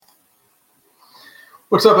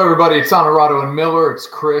What's up, everybody? It's Honorado and Miller. It's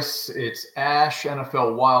Chris. It's Ash.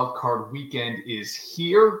 NFL Wildcard Weekend is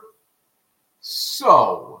here.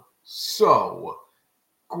 So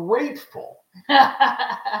grateful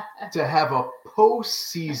to have a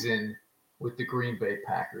postseason with the Green Bay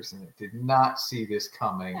Packers, and I did not see this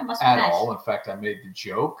coming at all. In fact, I made the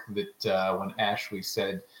joke that when Ashley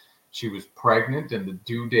said she was pregnant and the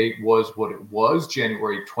due date was what it was,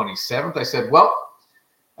 January 27th, I said, well,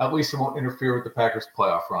 at least it won't interfere with the Packers'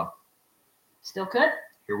 playoff run. Still could.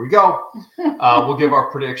 Here we go. We'll give our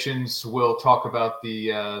predictions. We'll talk about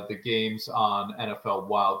the games on NFL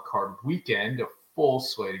Wildcard Weekend, a full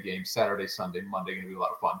slate of games, Saturday, Sunday, Monday, going to be a lot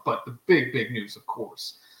of fun. But the big news, of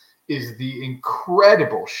course, is the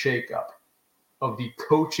incredible shakeup of the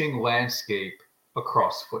coaching landscape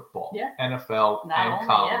across football, NFL and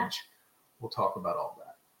college. Yeah. We'll talk about all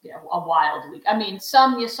that. Yeah, a wild week. I mean,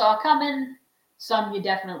 some you saw coming, some you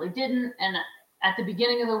definitely didn't. And at the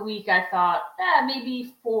beginning of the week, I thought,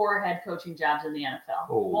 maybe 4 head coaching jobs in the NFL.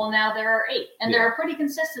 Oh. Well, now there are 8. And there are pretty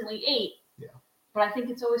consistently 8. Yeah. But I think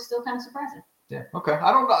it's always still kind of surprising. Yeah. Okay.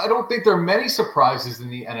 I don't think there are many surprises in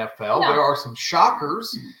the NFL. No. There are some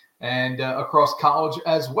shockers and across college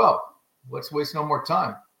as well. Let's waste no more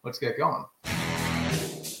time. Let's get going.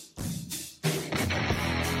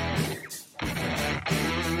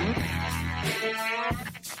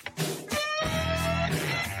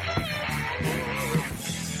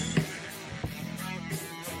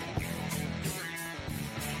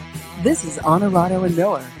 This is Honorado and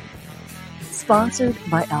Miller, sponsored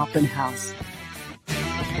by Alpen House.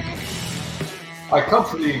 I come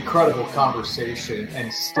for the incredible conversation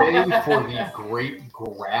and stay for the great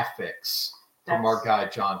graphics from our guy,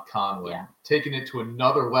 John Conlon. Yeah. Taking it to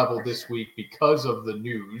another level this week because of the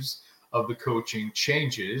news of the coaching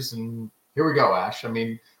changes. And here we go, Ash. I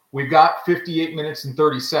mean, we've got 58 minutes and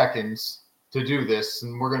 30 seconds to do this,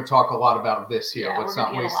 and we're going to talk a lot about this here. Let's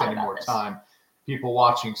not waste any more time. People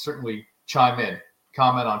watching, certainly chime in,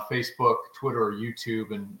 comment on Facebook, Twitter, or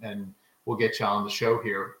YouTube, and we'll get you on the show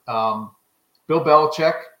here. Bill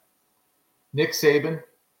Belichick, Nick Saban,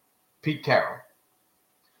 Pete Carroll.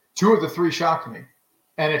 2 of the 3 shocked me,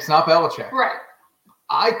 and it's not Belichick. Right.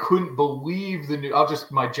 I couldn't believe the news. I'll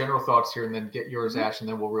just my general thoughts here and then get yours, Ash, and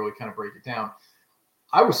then we'll really kind of break it down.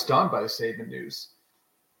 I was stunned by the Saban news.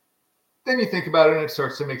 Then you think about it, and it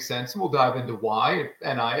starts to make sense, and we'll dive into why,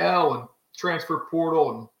 NIL, and transfer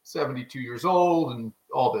portal, and 72 years old, and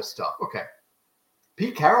all this stuff. Okay.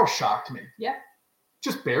 Pete Carroll shocked me. Yeah.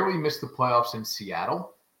 Just barely missed the playoffs in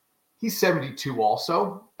Seattle. He's 72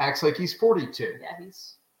 also. Acts like he's 42. Yeah,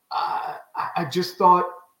 he's... I just thought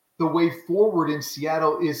the way forward in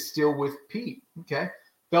Seattle is still with Pete. Okay.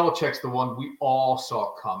 Belichick's the one we all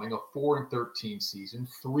saw coming, a 4-13 season,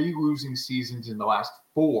 3 losing seasons in the last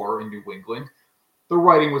 4 in New England. The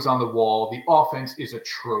writing was on the wall. The offense is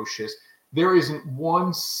atrocious. There isn't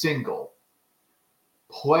one single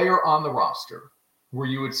player on the roster where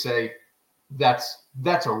you would say that's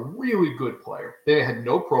a really good player. They had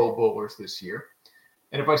no Pro Bowlers this year.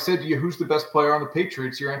 And if I said to you, who's the best player on the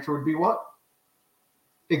Patriots, your answer would be what?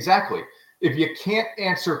 Exactly. If you can't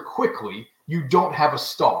answer quickly, you don't have a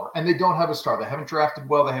star. And they don't have a star. They haven't drafted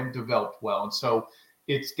well. They haven't developed well. And so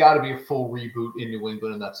it's got to be a full reboot in New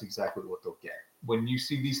England, and that's exactly what they'll get. When you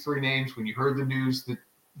see these 3 names, when you heard the news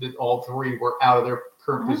that all 3 were out of their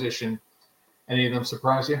current position, any of them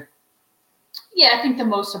surprise you? Yeah, I think the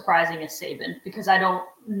most surprising is Saban, because I don't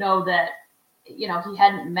know that, he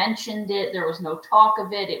hadn't mentioned it. There was no talk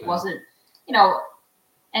of it. It wasn't,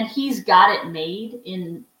 and he's got it made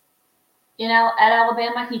at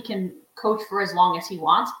Alabama. He can coach for as long as he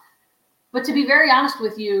wants. But to be very honest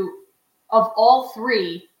with you, of all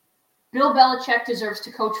 3, Bill Belichick deserves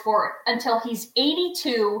to coach for until he's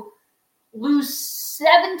 82, lose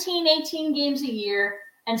 17, 18 games a year,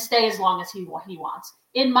 and stay as long as he wants.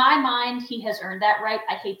 In my mind, he has earned that right.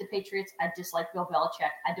 I hate the Patriots. I dislike Bill Belichick.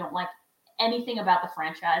 I don't like anything about the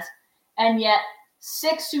franchise. And yet,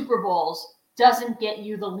 6 Super Bowls doesn't get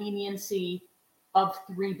you the leniency of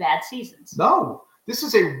 3 bad seasons. No. This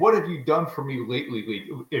is a what have you done for me lately league.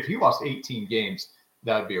 If he lost 18 games,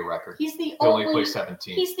 that would be a record. He only played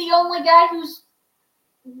 17. He's the only guy who's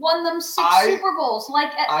won them 6 Super Bowls.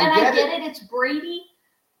 I get it. It's Brady,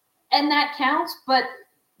 and that counts, but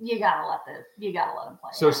you gotta let him play.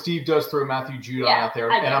 So Steve does throw Matthew Judon out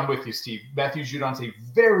there, and I'm with you, Steve. Matthew Judon's a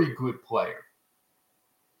very good player.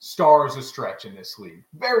 Star is a stretch in this league.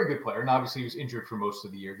 Very good player, and obviously he was injured for most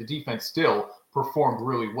of the year. The defense still performed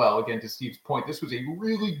really well. Again, to Steve's point, this was a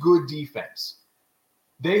really good defense.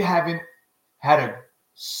 They haven't had a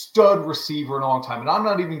stud receiver in a long time, and I'm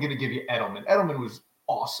not even going to give you Edelman. Edelman was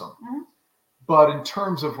awesome. Mm-hmm. But in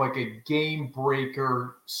terms of like a game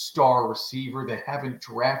breaker star receiver, they haven't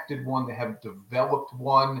drafted one. They haven't developed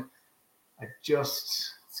one. Let's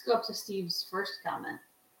go up to Steve's first comment.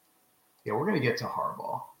 Yeah, we're going to get to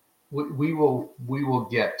Harbaugh. We will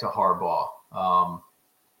get to Harbaugh.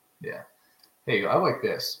 Yeah. Hey, I like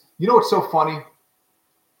this. You know what's so funny?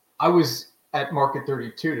 I was at Market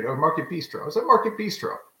 32 today, or Market Bistro. I was at Market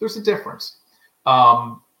Bistro. There's a difference.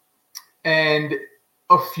 And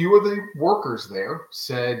a few of the workers there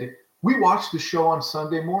said, we watch the show on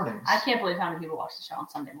Sunday mornings. I can't believe how many people watch the show on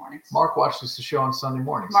Sunday mornings. Mark watches the show on Sunday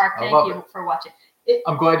mornings. Mark, thank you for watching.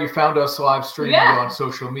 I'm glad you found us live streaming on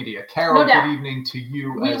social media. Carol, good evening to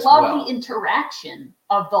you as well. We love the interaction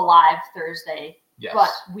of the live Thursday, but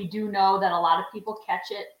we do know that a lot of people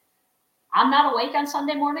catch it. I'm not awake on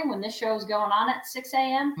Sunday morning when this show is going on at 6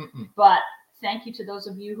 a.m., but thank you to those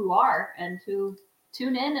of you who are and who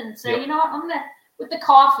tune in and say, you know what, I'm going to, with the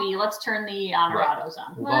coffee, let's turn the Honorados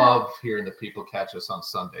on. Love hearing the people catch us on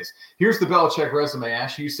Sundays. Here's the Belichick resume,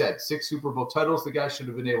 Ash. You said 6 Super Bowl titles. The guy should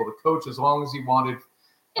have been able to coach as long as he wanted.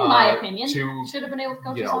 In my opinion, should have been able to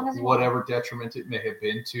coach as long as he wanted. Whatever detriment it may have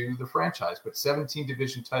been to the franchise. But 17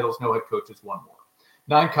 division titles, no head coaches won more.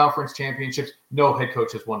 9 conference championships, no head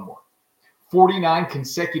coaches won more. 49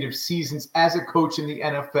 consecutive seasons as a coach in the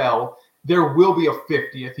NFL. There will be a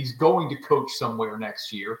 50th. He's going to coach somewhere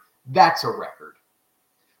next year. That's a record.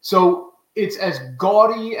 So it's as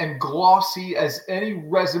gaudy and glossy as any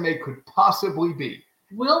resume could possibly be.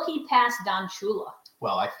 Will he pass Don Shula?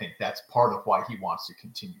 Well, I think that's part of why he wants to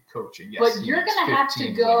continue coaching. Yes, but you're going to have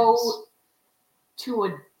to go to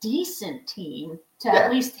a decent team to at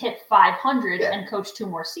least hit 500 and coach 2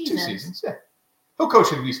 more seasons. 2 seasons, yeah. He'll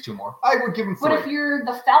coach at least 2 more. I would give him 3. But if you're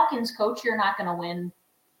the Falcons coach, you're not going to win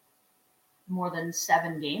more than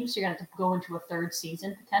 7 games. You're going to have to go into a 3rd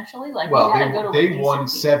season potentially. Like, they won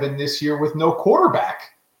 7 this year with no quarterback.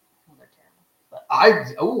 Well, they're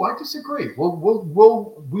terrible. I disagree.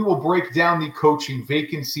 We will break down the coaching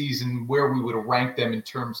vacancies and where we would rank them in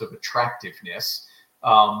terms of attractiveness.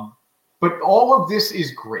 But all of this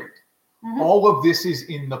is great. Mm-hmm. All of this is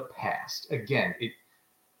in the past. Again,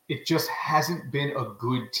 it just hasn't been a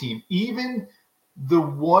good team. Even the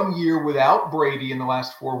 1 year without Brady in the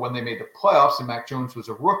last 4 when they made the playoffs and Mac Jones was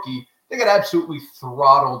a rookie, they got absolutely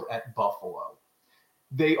throttled at Buffalo.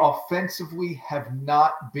 They offensively have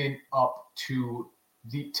not been up to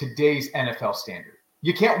today's NFL standard.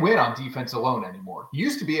 You can't win on defense alone anymore. You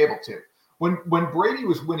used to be able to. When Brady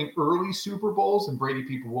was winning early Super Bowls, and Brady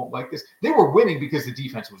people won't like this, they were winning because the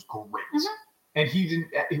defense was great. Mm-hmm. And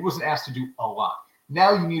he wasn't asked to do a lot.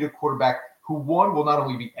 Now you need a quarterback who, one, will not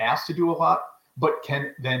only be asked to do a lot, but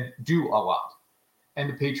can then do a lot. And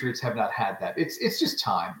the Patriots have not had that. It's just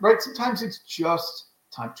time, right? Sometimes it's just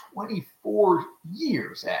time. 24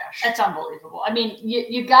 years, Ash. That's unbelievable. I mean,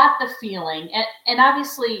 you got the feeling, and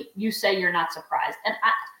obviously you say you're not surprised. And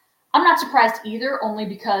I'm not surprised either, only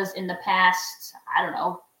because in the past,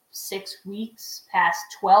 6 weeks, past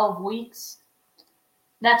 12 weeks,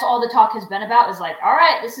 that's all the talk has been about is like, all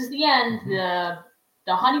right, this is the end. Mm-hmm.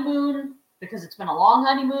 The honeymoon, because it's been a long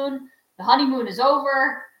honeymoon, the honeymoon is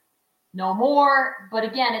over, no more. But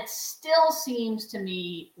again, it still seems to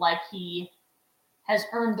me like he has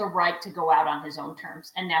earned the right to go out on his own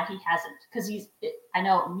terms. And now he hasn't, because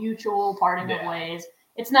mutual parting of ways.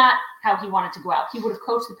 It's not how he wanted to go out. He would have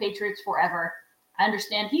coached the Patriots forever. I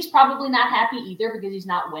understand he's probably not happy either because he's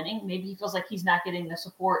not winning. Maybe he feels like he's not getting the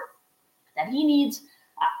support that he needs.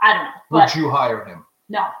 I don't know. Would you hire him?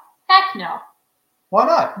 No. Heck no. Why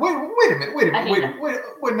not? Wait a minute. Wait. No. I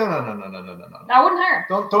wouldn't hire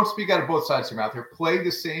him. Don't speak out of both sides of your mouth here. Play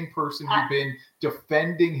the same person who's been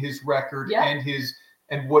defending his record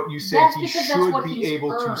and what you say he should be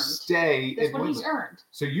able to stay. That's what he's earned.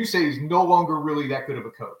 So you say he's no longer really that good of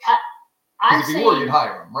a coach. Because if he were, you'd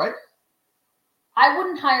hire him, right? I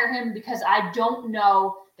wouldn't hire him because I don't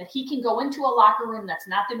know that he can go into a locker room that's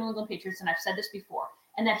not the New England Patriots, and I've said this before,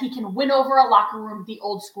 and that he can win over a locker room the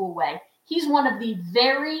old school way. He's one of the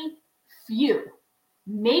very few,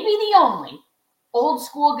 maybe the only, old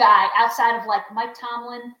school guy outside of like Mike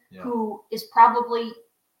Tomlin, who is probably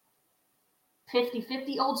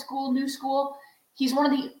 50-50 old school, new school. He's one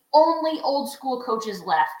of the only old school coaches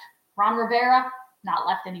left. Ron Rivera, not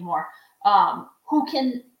left anymore, who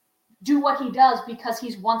can do what he does because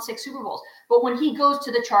he's won 6 Super Bowls. But when he goes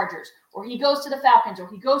to the Chargers or he goes to the Falcons or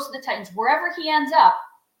he goes to the Titans, wherever he ends up,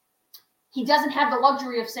 he doesn't have the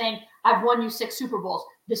luxury of saying, I've won you 6 Super Bowls.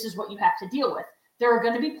 This is what you have to deal with. There are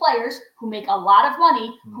going to be players who make a lot of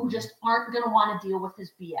money who just aren't going to want to deal with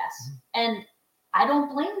his BS. And I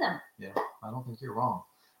don't blame them. Yeah, I don't think you're wrong.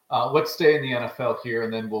 Let's stay in the NFL here,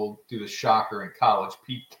 and then we'll do the shocker in college.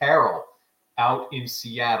 Pete Carroll out in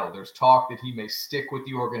Seattle. There's talk that he may stick with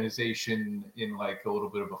the organization in like a little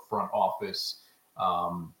bit of a front office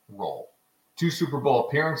role. 2 Super Bowl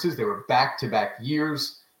appearances. They were back-to-back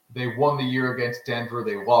years. They won the year against Denver.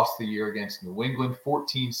 They lost the year against New England.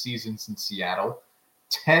 14 seasons in Seattle.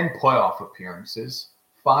 10 playoff appearances.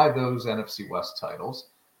 5 of those NFC West titles.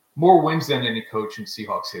 More wins than any coach in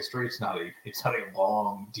Seahawks history. It's not a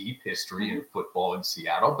long, deep history in football in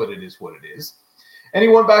Seattle, but it is what it is. And he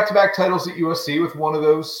won back-to-back titles at USC with one of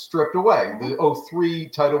those stripped away. The 2003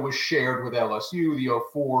 title was shared with LSU. The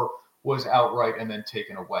 2004 was outright and then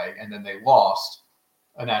taken away. And then they lost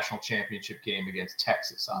a national championship game against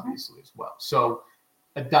Texas, obviously, as well. So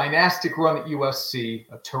a dynastic run at USC,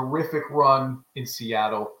 a terrific run in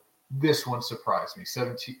Seattle. This one surprised me.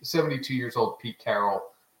 72 years old, Pete Carroll,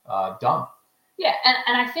 done. Yeah,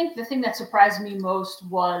 and I think the thing that surprised me most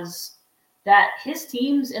was that his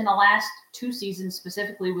teams in the last 2 seasons,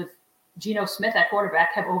 specifically with Geno Smith at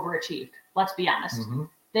quarterback, have overachieved. Let's be honest.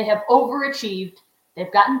 They have overachieved.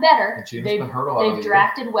 They've gotten better. They've been hurt a lot. They've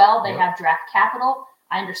drafted well. They have draft capital.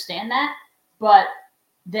 I understand that. But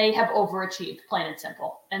they have overachieved, plain and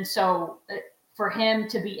simple. And so for him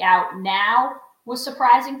to be out now was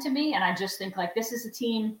surprising to me. And I just think, like, this is a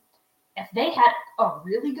team, if they had a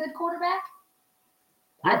really good quarterback,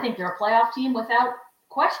 I think they're a playoff team without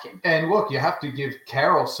question. And look, you have to give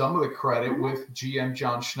Carroll some of the credit with GM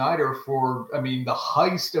John Schneider for, the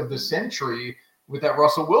heist of the century with that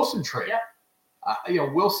Russell Wilson trade.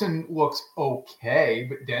 Wilson looks okay,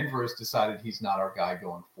 but Denver has decided he's not our guy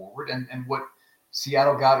going forward. And what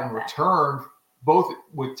Seattle got in return, both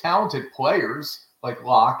with talented players like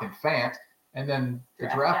Locke and Fant, and then the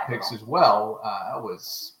draft picks as well,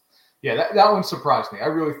 that one surprised me. I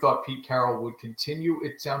really thought Pete Carroll would continue.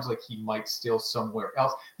 It sounds like he might still somewhere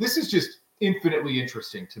else. This is just infinitely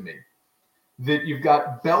interesting to me that you've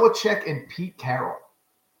got Belichick and Pete Carroll.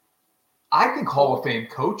 I think Hall of Fame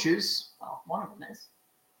coaches. Well, one of them is.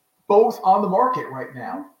 Both on the market right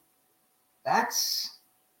now. That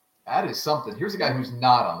is something. Here's a guy who's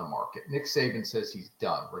not on the market. Nick Saban says he's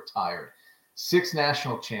done, retired. 6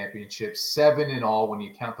 national championships, 7 in all when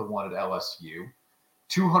you count the one at LSU.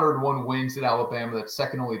 201 wins at Alabama. That's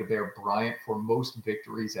second only to Bear Bryant for most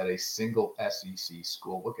victories at a single SEC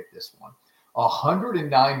school. Look at this one.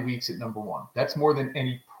 109 weeks at number 1. That's more than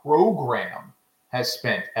any program has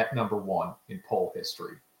spent at number 1 in poll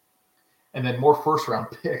history. And then more first-round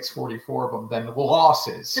picks, 44 of them, than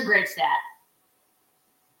losses. It's a great stat.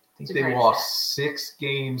 I think they lost 6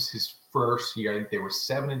 games his first year. I think they were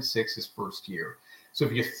 7-6 his first year. So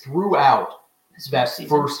if you threw out that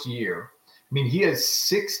first year, he has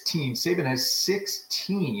 16. Saban has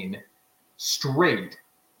 16 straight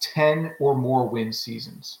 10 or more win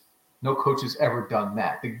seasons. No coach has ever done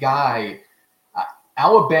that. The guy,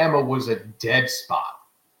 Alabama was a dead spot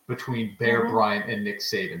between Bear Bryant and Nick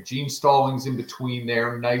Saban. Gene Stallings in between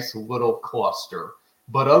there, nice little cluster.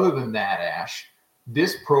 But other than that, Ash,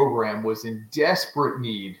 this program was in desperate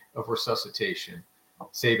need of resuscitation.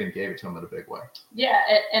 Saban gave it to him in a big way. Yeah,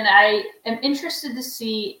 and I am interested to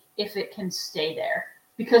see if it can stay there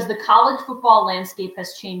because the college football landscape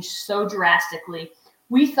has changed so drastically.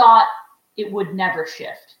 We thought it would never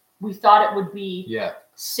shift. We thought it would be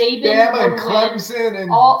Saban and Clemson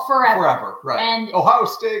and all forever. Right. And Ohio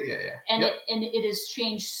State, And it has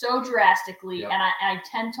changed so drastically, and I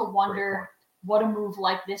tend to wonder what a move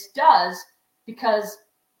like this does because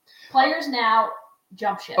players now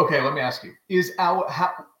jump ship. Okay, let me ask you: Is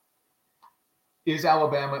Alabama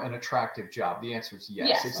an attractive job? The answer is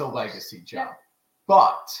yes. It's a legacy job. Yeah.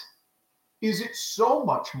 But is it so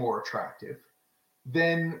much more attractive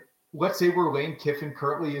than, let's say, where Lane Kiffin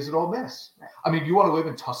currently is at Ole Miss? Right. You want to live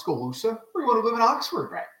in Tuscaloosa or you want to live in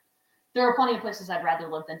Oxford? Right. There are plenty of places I'd rather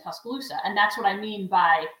live than Tuscaloosa. And that's what I mean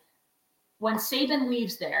by when Saban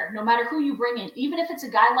leaves there, no matter who you bring in, even if it's a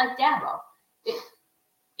guy like Dabo,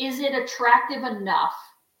 is it attractive enough?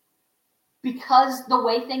 Because the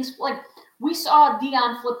way things, we saw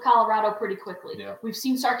Deion flip Colorado pretty quickly. Yeah. We've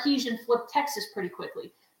seen Sarkisian flip Texas pretty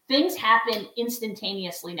quickly. Things happen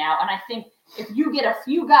instantaneously now. And I think if you get a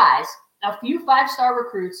few guys, a few 5-star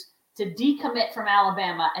recruits to decommit from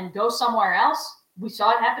Alabama and go somewhere else, we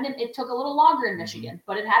saw it happen. It took a little longer in Michigan,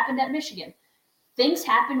 but it happened at Michigan. Things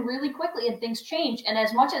happen really quickly and things change. And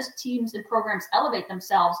as much as teams and programs elevate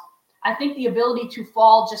themselves, I think the ability to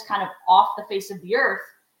fall just kind of off the face of the earth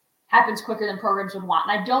happens quicker than programs would want.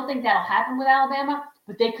 And I don't think that'll happen with Alabama,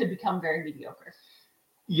 but they could become very mediocre.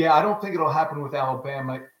 Yeah, I don't think it'll happen with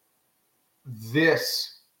Alabama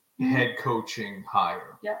this head coaching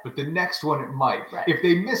hire. Yep. But the next one, it might. Right. If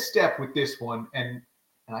they misstep with this one, and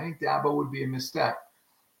I think Dabo would be a misstep,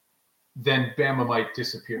 then Bama might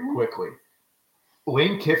disappear quickly.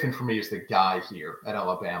 Lane Kiffin, for me, is the guy here at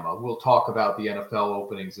Alabama. We'll talk about the NFL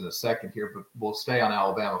openings in a second here, but we'll stay on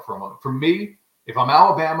Alabama for a moment. For me, if I'm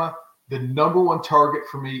Alabama, the number one target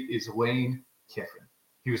for me is Lane Kiffin.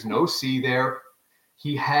 He was an OC there.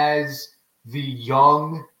 He has the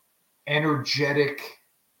young, energetic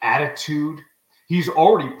attitude. He's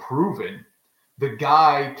already proven the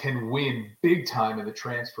guy can win big time in the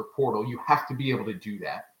transfer portal. You have to be able to do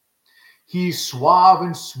that. He's suave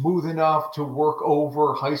and smooth enough to work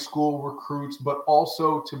over high school recruits, but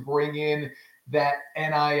also to bring in that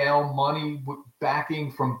NIL money with backing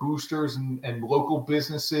from boosters and local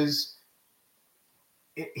businesses.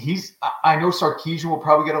 I know Sarkisian will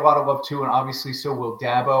probably get a lot of love too, and obviously so will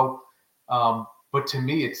Dabo. But to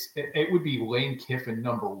me, it would be Lane Kiffin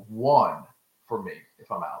number one for me if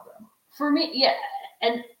I'm Alabama. For me, yeah,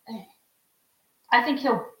 and I think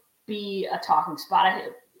he'll be a talking spot.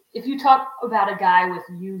 If you talk about a guy with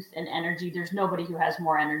youth and energy, there's nobody who has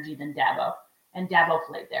more energy than Dabo, and Dabo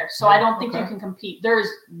played there. So I don't think you can compete. There is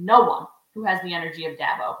no one who has the energy of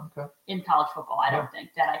Dabo in college football. I don't think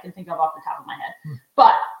that I can think of off the top of my head.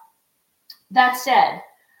 But that said,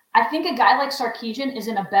 I think a guy like Sarkisian is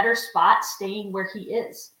in a better spot staying where he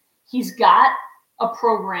is. He's got a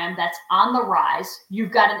program that's on the rise.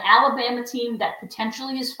 You've got an Alabama team that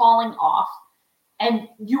potentially is falling off, and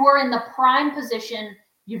you are in the prime position.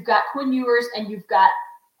 You've got Quinn Ewers and you've got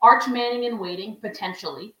Arch Manning in waiting,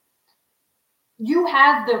 potentially. You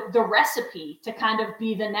have the recipe to kind of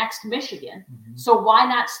be the next Michigan. So why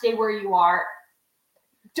not stay where you are?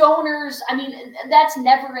 Donors, I mean, that's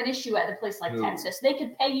never an issue at a place like Texas. They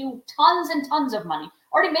could pay you tons and tons of money.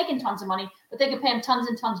 Already making tons of money, but they could pay him tons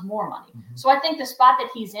and tons more money. So I think the spot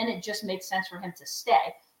that he's in, it just makes sense for him to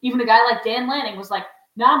stay. Even a guy like Dan Lanning was like,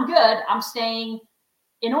 no, I'm good. I'm staying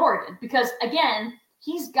in Oregon. Because, again,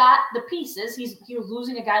 he's got the pieces. He was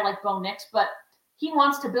losing a guy like Bo Nix, but he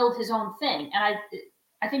wants to build his own thing. And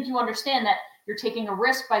I think you understand that you're taking a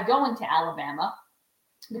risk by going to Alabama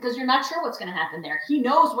because you're not sure what's going to happen there. He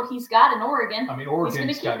knows what he's got in Oregon. I mean,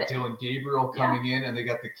 Oregon's got Dylan Gabriel coming in, and they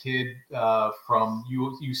got the kid from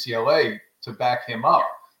UCLA to back him up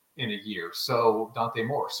in a year. So Dante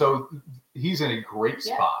Moore. So he's in a great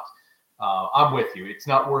spot. I'm with you. It's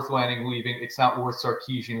not worth Lanning leaving. It's not worth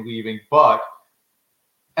Sarkisian leaving. But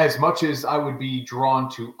as much as I would be drawn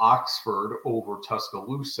to Oxford over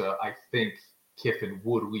Tuscaloosa, I think Kiffin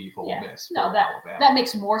would leave Ole Miss. No, that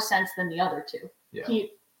makes more sense than the other two. Yeah.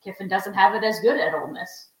 Kiffin doesn't have it as good at Ole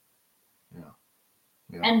Miss.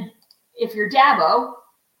 Yeah. And if you're Dabo,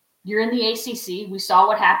 you're in the ACC. We saw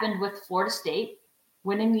what happened with Florida State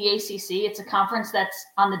winning the ACC. It's a conference that's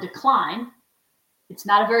on the decline. It's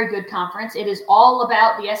not a very good conference. It is all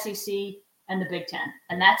about the SEC and the Big Ten,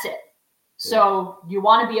 and that's it. So you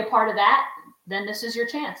want to be a part of that, then this is your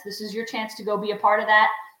chance. This is your chance to go be a part of that.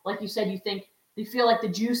 Like you said, you feel like the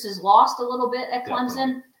juice is lost a little bit at Clemson.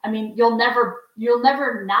 Definitely. I mean, you'll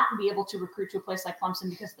never not be able to recruit to a place like Clemson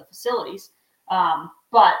because of the facilities.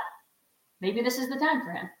 But maybe this is the time for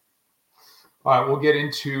him. All right, we'll get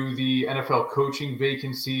into the NFL coaching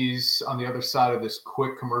vacancies on the other side of this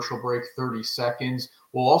quick commercial break, 30 seconds.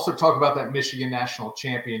 We'll also talk about that Michigan National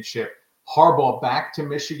Championship. Harbaugh back to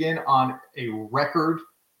Michigan on a record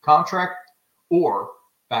contract or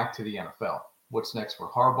back to the NFL. What's next for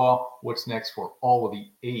Harbaugh? What's next for all of the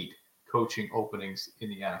 8 coaching openings in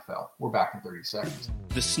the NFL? We're back in 30 seconds.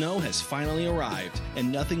 The snow has finally arrived,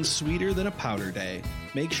 and nothing's sweeter than a powder day.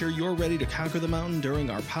 Make sure you're ready to conquer the mountain during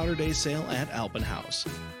our Powder Day sale at Alpenhaus.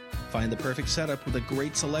 Find the perfect setup with a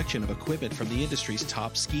great selection of equipment from the industry's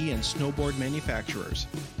top ski and snowboard manufacturers.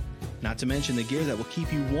 Not to mention the gear that will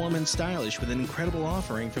keep you warm and stylish with an incredible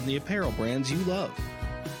offering from the apparel brands you love.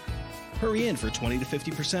 Hurry in for 20 to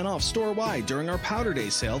 50% off store-wide during our Powder Day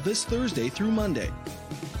sale this Thursday through Monday.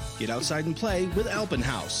 Get outside and play with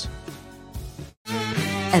Alpenhaus.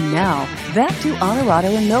 And now, back to Honorado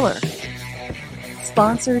and Miller.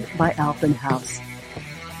 Sponsored by Alpenhaus.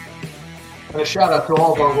 And a shout out to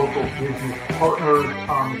all of our local business partners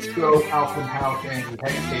on the show, Alpenhaus, and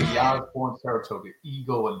Katie Osborne, Saratoga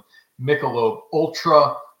Eagle, and Michelob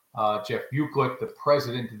Ultra. Jeff Buchlick, the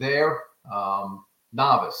president there.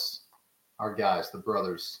 Novice, our guys, the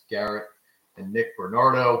brothers Garrett and Nick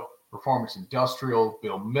Bernardo. Performance Industrial,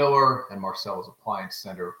 Bill Miller, and Marcella's Appliance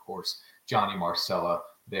Center, of course, Johnny Marcella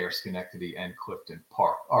there, Schenectady and Clifton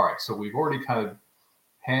Park. All right, so we've already kind of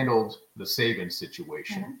handled the Saban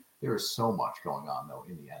situation. There is so much going on, though,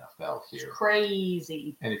 in the NFL here. It's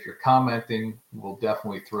crazy. And if you're commenting, we'll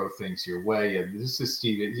definitely throw things your way. And this is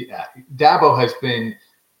Steve. Yeah, Dabo has been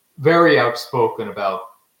very outspoken about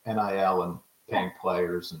NIL and paying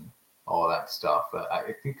players and all of that stuff.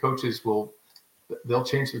 I think coaches they'll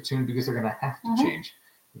change their tune because they're going to have to change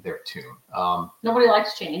their tune. Nobody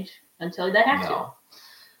likes change until they have to.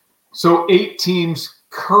 So 8 teams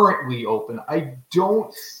currently open. I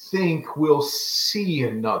don't think we'll see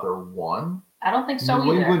another one. I don't think so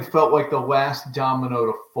New either. England felt like the last domino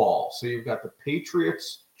to fall. So you've got the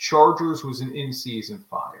Patriots. Chargers was an in-season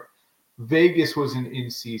fire. Vegas was an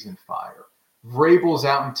in-season fire. Vrabel's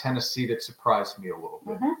out in Tennessee. That surprised me a little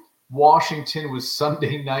bit. Washington was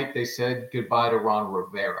Sunday night. They said goodbye to Ron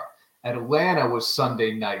Rivera. Atlanta was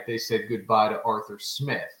Sunday night. They said goodbye to Arthur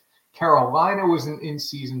Smith. Carolina was an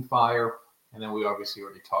in-season fire. And then we obviously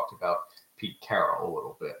already talked about Pete Carroll a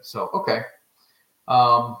little bit. So, okay.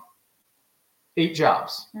 8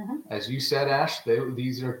 jobs. As you said, Ash,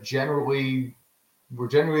 these are generally – we're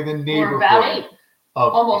generally in the neighborhood. We're about 8.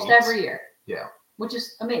 Of almost 8. every year. Yeah. Which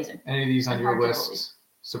is amazing. Any of these on your list?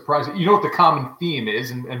 Surprising. You know what the common theme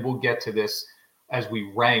is, and we'll get to this as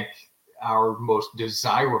we rank our most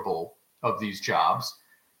desirable of these jobs.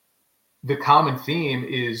 The common theme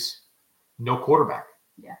is no quarterback.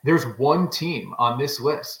 Yeah. There's one team on this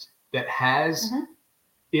list that has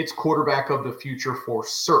its quarterback of the future for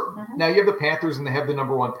certain. Now, you have the Panthers, and they have the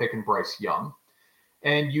number 1 pick in Bryce Young.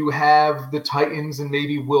 And you have the Titans, and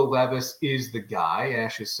maybe Will Levis is the guy.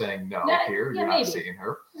 Ash is saying no here. You're not seeing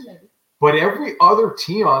her. Maybe. But every other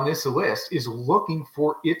team on this list is looking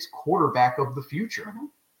for its quarterback of the future.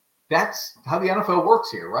 That's how the NFL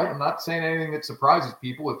works here, right? I'm not saying anything that surprises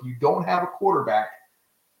people. If you don't have a quarterback,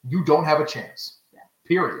 you don't have a chance.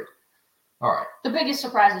 Period. All right. The biggest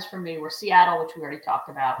surprises for me were Seattle, which we already talked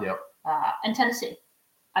about, and Tennessee.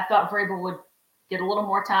 I thought Vrabel would get a little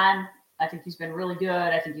more time. I think he's been really good.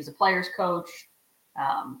 I think he's a player's coach.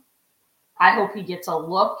 I hope he gets a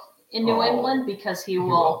look in New England because he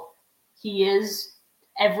is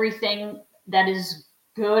everything that is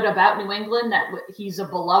good about New England, that he's a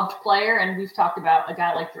beloved player. And we've talked about a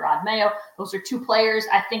guy like Gerard Mayo. Those are 2 players.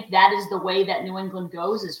 I think that is the way that New England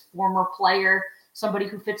goes, is former player, somebody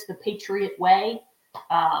who fits the Patriot way.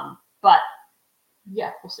 But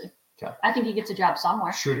yeah, we'll see. Okay. I think he gets a job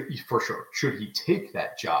somewhere. For sure. Should he take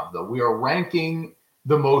that job, though? We are ranking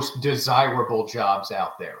the most desirable jobs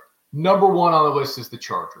out there. Number 1 on the list is the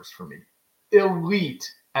Chargers for me. Elite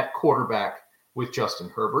at quarterback with Justin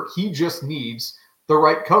Herbert. He just needs the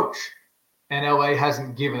right coach. And LA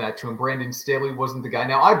hasn't given that to him. Brandon Staley wasn't the guy.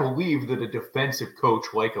 Now, I believe that a defensive coach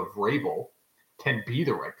like a Vrabel can be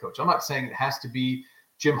the right coach. I'm not saying it has to be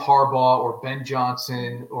Jim Harbaugh or Ben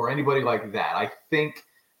Johnson or anybody like that. I think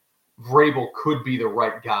Vrabel could be the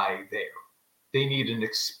right guy there. They need an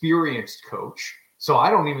experienced coach. So I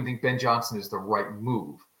don't even think Ben Johnson is the right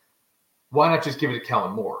move. Why not just give it to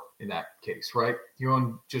Kellen Moore in that case, right? You're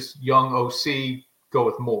on just young OC, go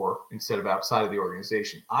with Moore instead of outside of the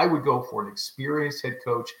organization. I would go for an experienced head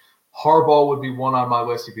coach. Harbaugh would be 1 on my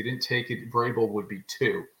list. If you didn't take it, Vrabel would be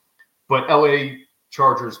 2. But LA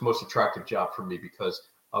Chargers, most attractive job for me because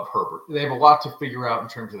of Herbert. They have a lot to figure out in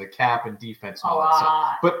terms of the cap and defense and all that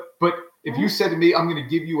stuff. But if you said to me, I'm going to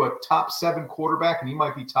give you a top 7 quarterback and he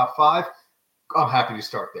might be top 5, I'm happy to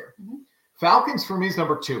start there. Falcons for me is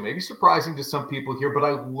number 2. Maybe surprising to some people here, but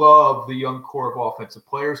I love the young core of offensive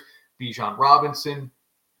players. Bijan Robinson,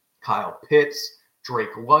 Kyle Pitts,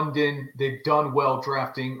 Drake London. They've done well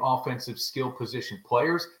drafting offensive skill position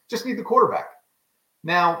players. Just need the quarterback.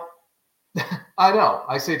 Now, I know.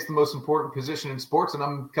 I say it's the most important position in sports, and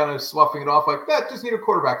I'm kind of sloughing it off like, just need a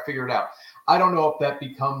quarterback, figure it out. I don't know if that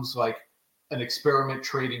becomes like an experiment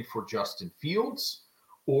trading for Justin Fields,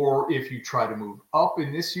 or if you try to move up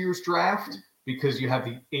in this year's draft because you have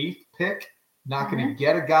the 8th pick, not going to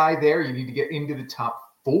get a guy there. You need to get into the top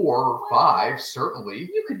 4 or 5, certainly.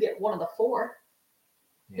 You could get one of the 4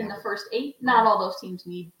 in the first 8. Not all those teams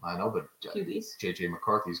need I know, but QBs. J.J.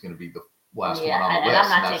 McCarthy is going to be the last one on the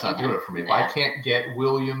list, and that's not doing it for me. If I can't get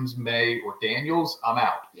Williams, May, or Daniels, I'm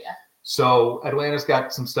out. Yeah. So Atlanta's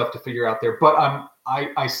got some stuff to figure out there, but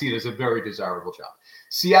I see it as a very desirable job.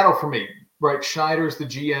 Seattle for me, right? Schneider's the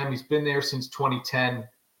GM. He's been there since 2010.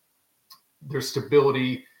 There's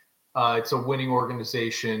stability. It's a winning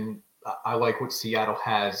organization. I like what Seattle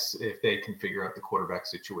has if they can figure out the quarterback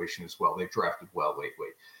situation as well. They've drafted well lately.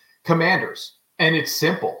 Commanders, and it's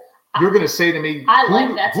simple. You're going to say to me,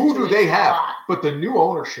 who do they have? But the new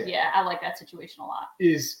ownership. Yeah, I like that situation a lot.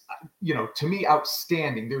 Is, to me,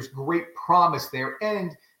 outstanding. There's great promise there.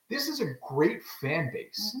 And this is a great fan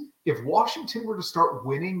base. If Washington were to start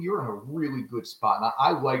winning, you're in a really good spot. And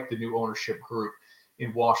I like the new ownership group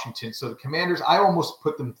in Washington. So the Commanders, I almost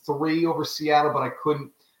put them 3 over Seattle, but I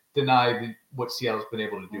couldn't deny what Seattle's been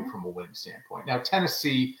able to do from a winning standpoint. Now,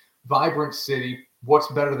 Tennessee, vibrant city.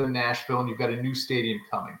 What's better than Nashville? And you've got a new stadium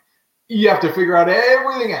coming. You have to figure out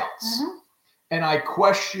everything else. And I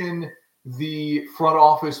question the front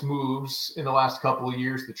office moves in the last couple of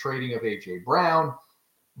years, the trading of A.J. Brown.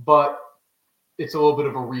 But it's a little bit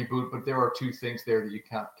of a reboot, but there are 2 things there that you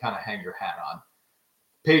kind of hang your hat on.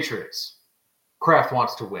 Patriots. Kraft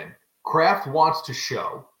wants to win. Kraft wants to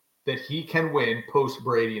show that he can win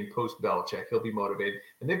post-Brady and post-Belichick. He'll be motivated.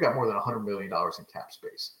 And they've got more than $100 million in cap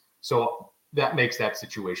space. So that makes that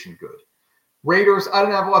situation good. Raiders, I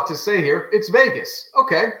don't have a lot to say here. It's Vegas.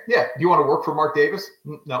 Okay, yeah. Do you want to work for Mark Davis?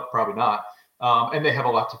 No, probably not. And they have a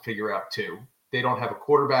lot to figure out, too. They don't have a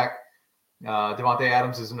quarterback. Devontae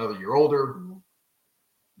Adams is another year older.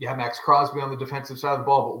 You have Max Crosby on the defensive side of the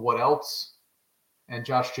ball, but what else? And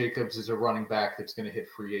Josh Jacobs is a running back that's going to hit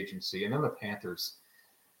free agency. And then the Panthers,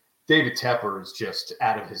 David Tepper is just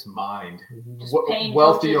out of his mind.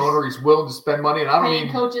 Wealthy owner, he's willing to spend money. And I don't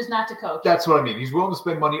mean coaches not to coach. That's what I mean. He's willing to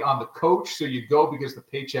spend money on the coach, so you go because the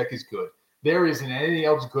paycheck is good. There isn't anything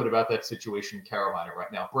else good about that situation in Carolina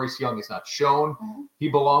right now. Bryce Young is not shown he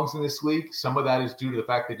belongs in this league. Some of that is due to the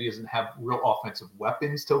fact that he doesn't have real offensive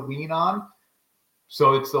weapons to lean on.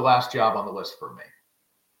 So it's the last job on the list for me.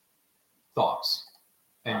 Thoughts?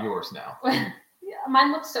 And yours now. Yeah,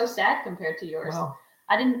 mine looks so sad compared to yours. Well,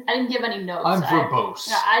 I didn't give any notes. I'm verbose.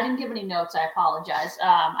 I didn't give any notes. I apologize.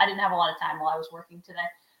 I didn't have a lot of time while I was working today.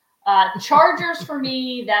 Chargers for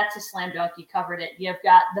me, that's a slam dunk. You covered it. You've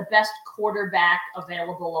got the best quarterback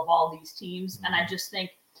available of all these teams. And I just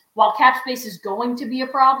think while cap space is going to be a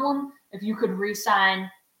problem, if you could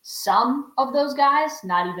re-sign some of those guys,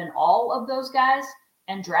 not even all of those guys,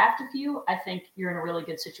 and draft a few, I think you're in a really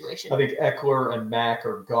good situation. I think Eckler and Mack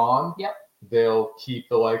are gone. Yep. They'll keep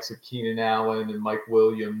the likes of Keenan Allen and Mike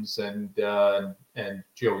Williams and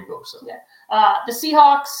Joey Bosa. Yeah. The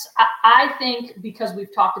Seahawks, I think because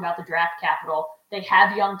we've talked about the draft capital, they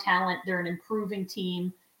have young talent. They're an improving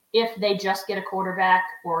team. If they just get a quarterback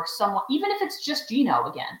or someone, even if it's just Geno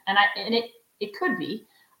again, and it could be,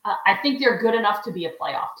 I think they're good enough to be a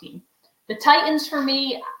playoff team. The Titans for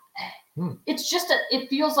me, it's just it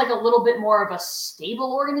feels like a little bit more of a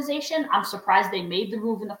stable organization. I'm surprised they made the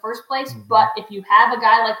move in the first place. But if you have a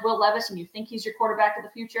guy like Will Levis and you think he's your quarterback of the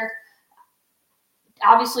future,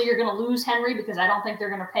 obviously you're going to lose Henry because I don't think they're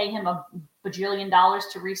going to pay him $1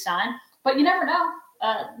 bajillion to re-sign. But you never know.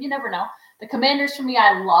 You never know. The Commanders for me,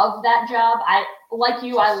 I love that job. I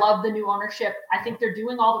love the new ownership. I think they're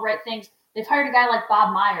doing all the right things. They've hired a guy like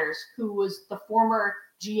Bob Myers, who was the former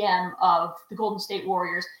GM of the Golden State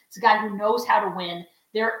Warriors. It's a guy who knows how to win.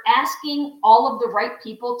 They're asking all of the right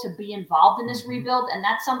people to be involved in this rebuild, and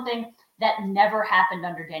that's something that never happened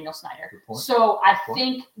under Daniel Snyder. So I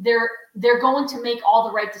think they're going to make all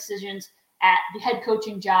the right decisions at the head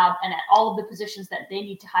coaching job and at all of the positions that they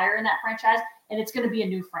need to hire in that franchise, and it's going to be a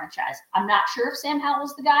new franchise. I'm not sure if Sam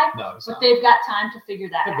Howell's the guy, but they've got time to figure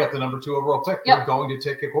that out. They've got the number 2 overall pick. They're going to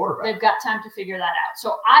take a quarterback. They've got time to figure that out.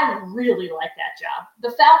 So I really like that job.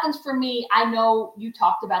 The Falcons, for me, I know you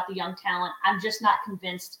talked about the young talent. I'm just not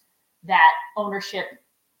convinced that ownership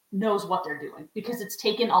knows what they're doing because it's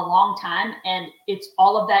taken a long time and it's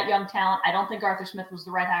all of that young talent. I don't think Arthur Smith was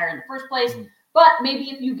the right hire in the first place, but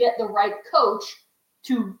maybe if you get the right coach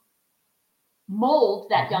to mold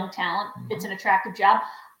that young talent, it's an attractive job.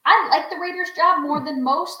 I like the Raiders job more than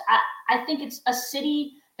most. I think it's a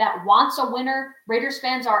city that wants a winner. Raiders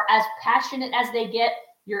fans are as passionate as they get.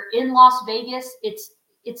 You're in Las Vegas.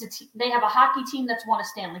 They have a hockey team that's won a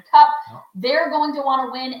Stanley Cup. They're going to want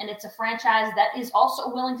to win, and it's a franchise that is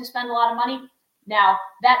also willing to spend a lot of money. Now,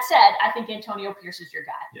 that said, I think Antonio Pierce is your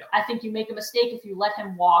guy. Yeah. I think you make a mistake if you let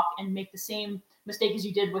him walk and make the same mistake as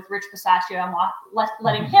you did with Rich Bisaccia and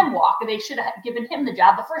letting him walk. They should have given him the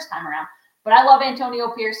job the first time around. But I love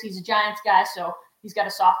Antonio Pierce. He's a Giants guy, so he's got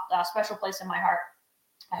a soft, special place in my heart.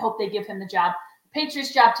 I hope they give him the job. The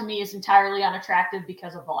Patriots' job to me is entirely unattractive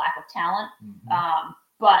because of the lack of talent.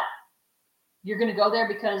 But you're going to go there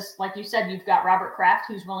because, like you said, you've got Robert Kraft,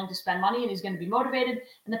 who's willing to spend money and he's going to be motivated.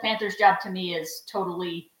 And the Panthers' job to me is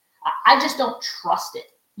totally – I just don't trust it.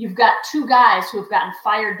 You've got 2 guys who have gotten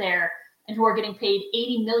fired there and who are getting paid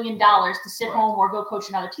 $80 million to sit home or go coach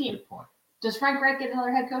another team. Does Frank Reich get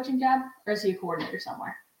another head coaching job, or is he a coordinator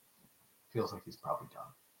somewhere? Feels like he's probably done.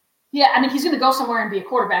 Yeah, I mean, he's going to go somewhere and be a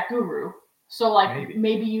quarterback guru. So,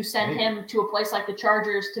 maybe you send him to a place like the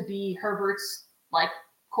Chargers to be Herbert's,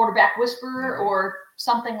 quarterback whisperer or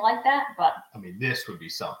something like that. But I mean, this would be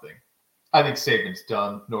something. I think Saban's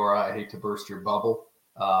done. Nora, I hate to burst your bubble.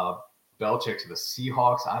 Belichick to the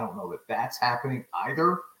Seahawks. I don't know that that's happening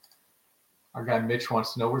either. Our guy Mitch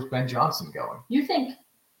wants to know, where's Ben Johnson going? You think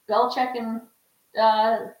Belichick and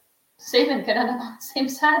Saban could end up on the same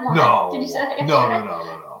sideline? No. Did you say that?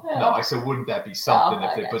 No. Yeah. No, I said, wouldn't that be something?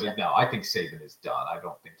 Oh, But no, I think Saban is done. I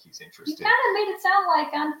don't think he's You interested. kind of made it sound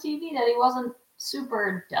like on TV that he wasn't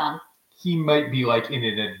super done. He might be like in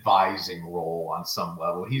an advising role on some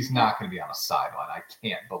level. He's not going to be on a sideline. I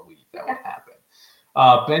can't believe that would happen.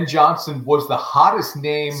 Ben Johnson was the hottest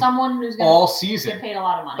name Someone who's going all to season get paid a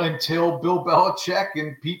lot of money. until Bill Belichick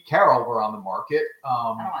and Pete Carroll were on the market. I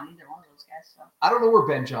don't want either one of those guys. So. I don't know where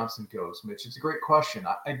Ben Johnson goes, Mitch. It's a great question.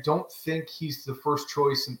 I don't think he's the first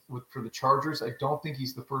choice for the Chargers. I don't think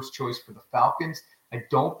he's the first choice for the Falcons. I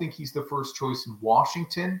don't think he's the first choice in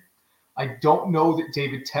Washington. I don't know that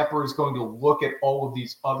David Tepper is going to look at all of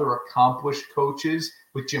these other accomplished coaches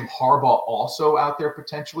with Jim Harbaugh also out there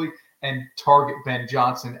potentially and target Ben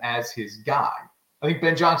Johnson as his guy. I think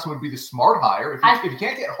Ben Johnson would be the smart hire. If you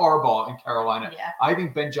can't get Harbaugh in Carolina, I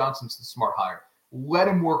think Ben Johnson's the smart hire. Let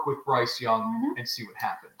him work with Bryce Young and see what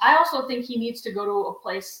happens. I also think he needs to go to a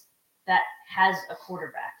place that has a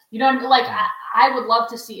quarterback. You know what I mean? Like, I would love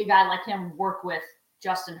to see a guy like him work with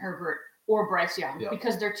Justin Herbert or Bryce Young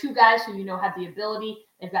because they're two guys who, have the ability.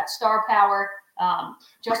 They've got star power.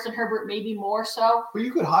 Justin Herbert maybe more so. But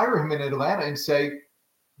you could hire him in Atlanta and say,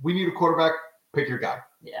 we need a quarterback, pick your guy.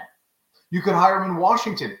 Yeah. You could hire him in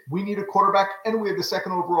Washington. We need a quarterback, and we have the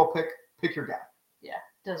second overall pick. Pick your guy. Yeah.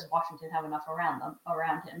 Does Washington have enough around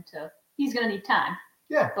him to? He's going to need time.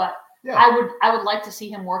 Yeah. But I would like to see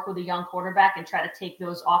him work with a young quarterback and try to take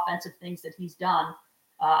those offensive things that he's done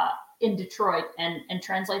in Detroit and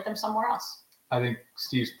translate them somewhere else. I think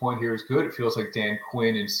Steve's point here is good. It feels like Dan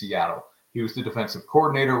Quinn in Seattle. He was the defensive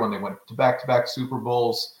coordinator when they went to back-to-back Super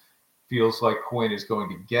Bowls. Feels like Quinn is going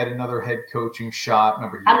to get another head coaching shot.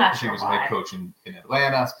 Remember, he was a head coach in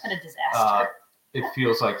Atlanta. It's been a disaster. It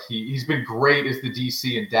feels like he's been great as the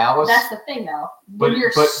DC in Dallas. That's the thing, though. When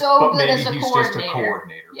you're so good as a he's coordinator. just a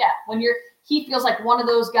coordinator. Yeah, he feels like one of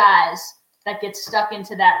those guys that gets stuck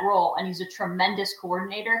into that role, and he's a tremendous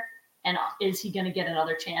coordinator. And is he going to get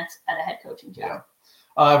another chance at a head coaching job?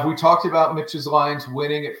 Yeah. Have we talked about Mitch's Lions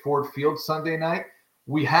winning at Ford Field Sunday night?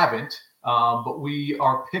 We haven't. But we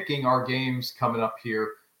are picking our games coming up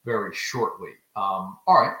here very shortly. All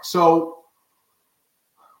right. So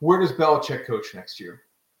where does Belichick coach next year?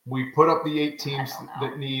 We put up the 8 teams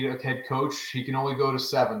that need a head coach. He can only go to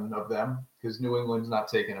 7 of them because New England's not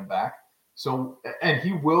taking him back. So, and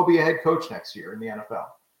he will be a head coach next year in the NFL.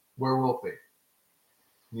 Where will it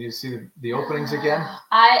be? You see the openings again?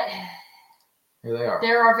 Here they are.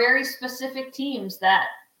 There are very specific teams that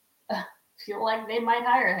feel like they might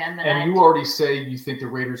hire him. And you already say you think the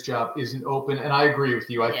Raiders job isn't open, and I agree with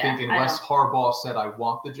you. I think unless Harbaugh said, I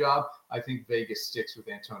want the job, I think Vegas sticks with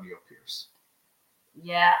Antonio Pierce.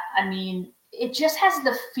 Yeah, I mean, it just has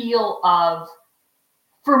the feel of,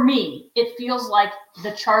 for me, it feels like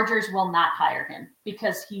the Chargers will not hire him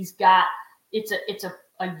because it's got to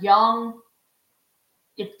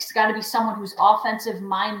be someone who's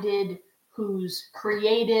offensive-minded, who's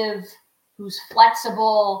creative, who's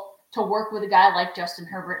flexible, to work with a guy like Justin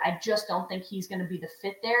Herbert. I just don't think he's going to be the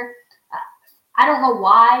fit there. I don't know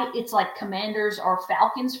why it's like Commanders or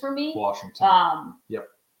Falcons for me. Washington.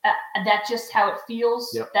 That's just how it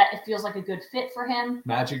feels. That it feels like a good fit for him.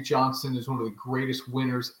 Magic Johnson is one of the greatest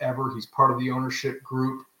winners ever. He's part of the ownership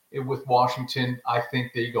group with Washington. I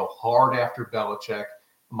think they go hard after Belichick.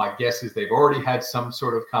 My guess is they've already had some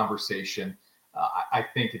sort of conversation. I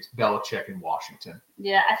think it's Belichick in Washington.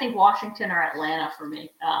 Yeah, I think Washington or Atlanta for me.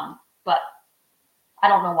 But I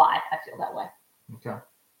don't know why I feel that way. Okay.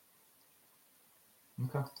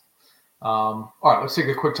 All right, let's take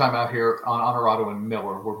a quick time out here on Honorado and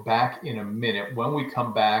Miller. We're back in a minute. When we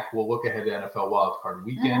come back, we'll look ahead to NFL Wildcard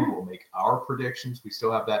Weekend. We'll make our predictions. We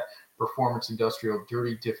still have that Performance Industrial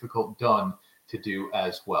Dirty Difficult done to do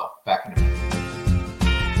as well. Back in a minute.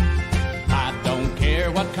 I don't care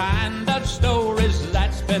what kind of stories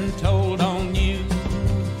that's been told on you.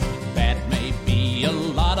 That may be a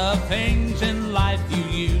lot of things in life you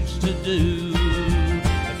used to do.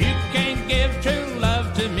 If you can't give true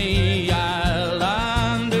love to me, I'll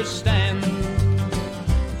understand.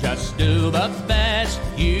 Just do the best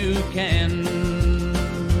you can.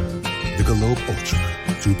 Michelob Ultra,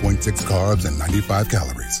 2.6 carbs and 95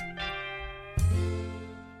 calories.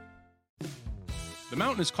 The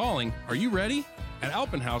mountain is calling. Are you ready? At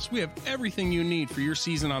Alpenhaus, we have everything you need for your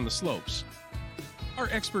season on the slopes. Our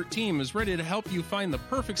expert team is ready to help you find the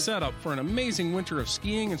perfect setup for an amazing winter of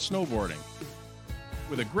skiing and snowboarding.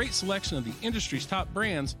 With a great selection of the industry's top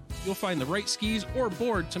brands, you'll find the right skis or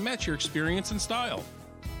board to match your experience and style.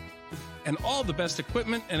 And all the best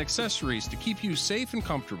equipment and accessories to keep you safe and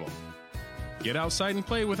comfortable. Get outside and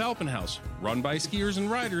play with Alpenhaus, run by skiers and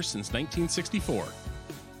riders since 1964.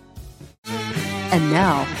 And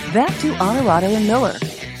now, back to Honorado and Miller.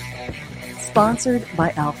 Sponsored by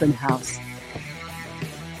Alpenhaus.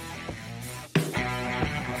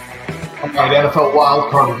 All right, NFL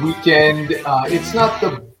wildcard weekend. It's not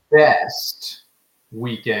the best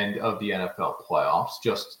weekend of the NFL playoffs,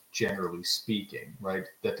 just generally speaking, right?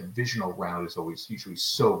 That divisional round is always usually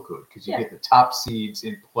so good because you get the top seeds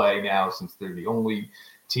in play now since they're the only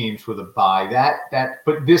teams with a bye.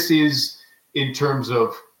 But this is, in terms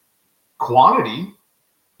of quantity,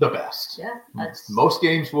 the best. Yeah, most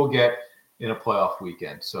games we'll get in a playoff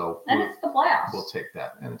weekend. It's the playoffs. We'll take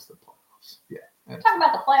that, and it's the playoffs. Yeah. Talk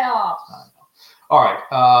about the playoffs. I know. All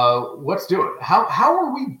right, let's do it. How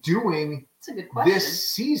are we doing That's a good question. this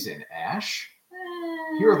season, Ash?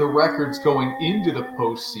 Here are the records going into the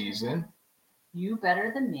postseason. You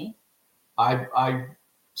better than me. I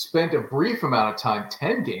spent a brief amount of time,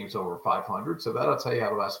 10 games over 500, so that'll tell you how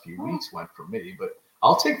the last few weeks went for me. But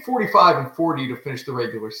I'll take 45 and 40 to finish the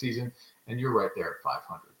regular season, and you're right there at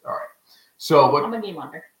 500. All right. So I'm a game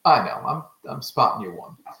under. I know. I'm spotting you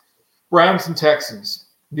one. Browns and Texans.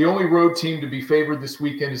 The only road team to be favored this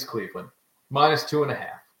weekend is Cleveland,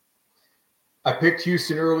 -2.5. I picked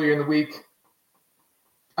Houston earlier in the week.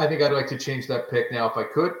 I think I'd like to change that pick now if I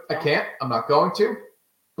could. I can't. I'm not going to.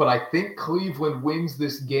 But I think Cleveland wins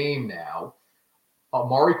this game now.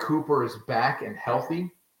 Amari Cooper is back and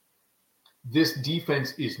healthy. This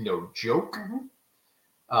defense is no joke.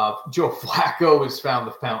 Joe Flacco has found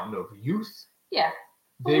the fountain of youth. Yeah.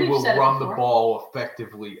 They will run the ball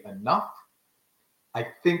effectively enough. I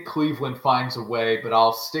think Cleveland finds a way, but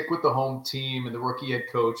I'll stick with the home team and the rookie head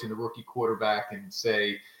coach and the rookie quarterback and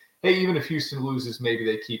say, hey, even if Houston loses, maybe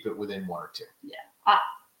they keep it within 1 or 2. Yeah.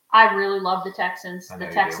 I really love the Texans. The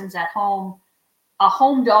Texans at home. A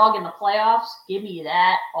home dog in the playoffs, give me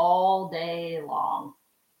that all day long.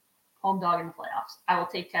 Home dog in the playoffs. I will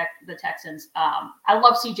take the Texans. I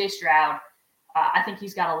love C.J. Stroud. I think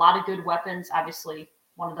he's got a lot of good weapons. Obviously,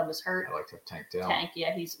 one of them is hurt. I like to have Tank down. Tank,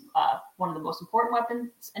 yeah, he's one of the most important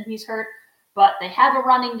weapons, and he's hurt. But they have a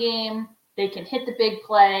running game. They can hit the big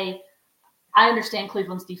play. I understand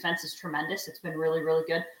Cleveland's defense is tremendous. It's been really, really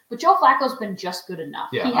good. But Joe Flacco's been just good enough.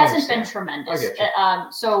 Yeah, he hasn't been tremendous. I get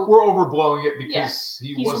you. So we're overblowing it because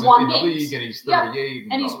he wasn't in the league and he's 38.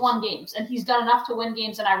 And he's won games. And he's done enough to win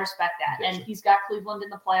games, and I respect that. And he's got Cleveland in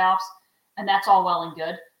the playoffs, and that's all well and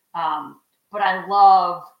good. But I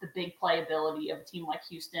love the big playability of a team like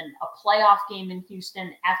Houston. A playoff game in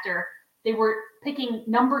Houston after they were picking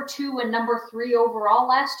number 2 and number 3 overall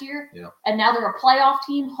last year. Yeah. And now they're a playoff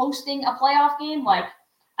team hosting a playoff game. Like,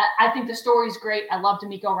 I think the story's great. I love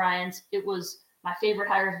D'Amico Ryans. It was my favorite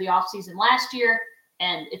hire of the offseason last year,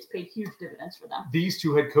 and it's paid huge dividends for them. These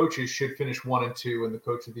 2 head coaches should finish 1 and 2 in the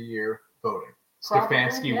Coach of the Year voting.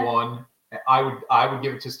 Stefanski won. I would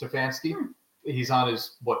give it to Stefanski. He's on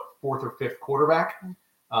his 4th or 5th quarterback.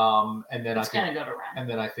 And then it's going to go to Ryan. And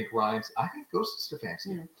then I think it goes to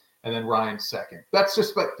Stefanski. And then Ryan's second. That's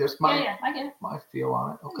just my feel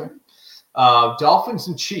on it. Okay. Dolphins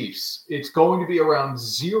and Chiefs. It's going to be around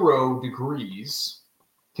 0 degrees.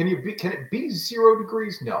 Can it be 0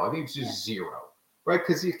 degrees? No, I think it's just 0, right?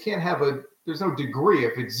 Because you can't have there's no degree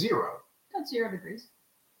if it's 0. That's 0 degrees.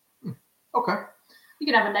 Okay. You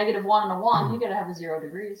can have a -1 and a 1. You got to have a 0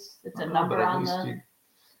 degrees. It's a number on the.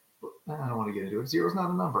 I don't want to get into it. 0 is not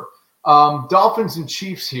a number. Dolphins and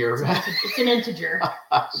Chiefs here. It's an integer.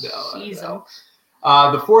 No.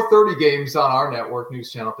 The 4:30 games on our network,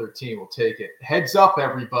 News Channel 13, will take it. Heads up,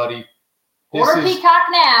 everybody. Order Peacock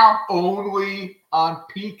now. Only on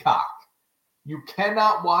Peacock. You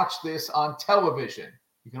cannot watch this on television.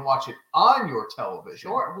 You can watch it on your television.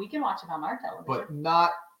 Sure, we can watch it on our television. But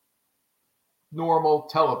not normal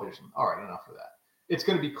television. All right, enough of that. It's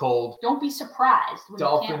going to be cold. Don't be surprised when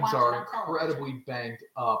Dolphins you can't watch are it on incredibly banged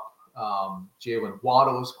up. Jalen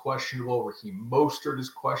Waddle is questionable. Raheem Mostert is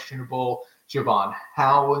questionable. Javon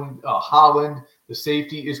Holland, the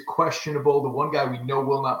safety, is questionable. The one guy we know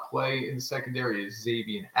will not play in the secondary is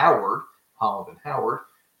Xavier Howard. Holland and Howard.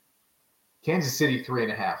 Kansas City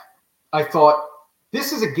 3.5. I thought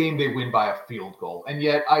this is a game they win by a field goal, and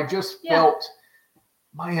yet I just felt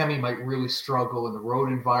Miami might really struggle in the road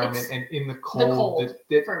environment and in the cold.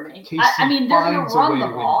 That for me. KC I mean, they're going to run the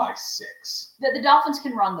ball. Win by 6. The Dolphins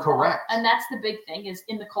can run the ball. Correct. And that's the big thing is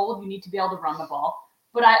in the cold, you need to be able to run the ball.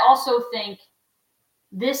 But I also think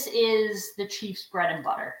this is the Chiefs' bread and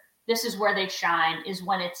butter. This is where they shine, is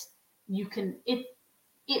when it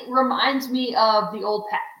reminds me of the old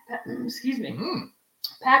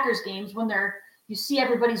Packers games when you see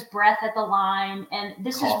everybody's breath at the line, and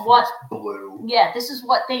this is what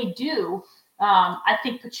they do. I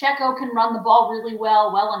think Pacheco can run the ball really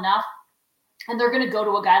well enough, and they're going to go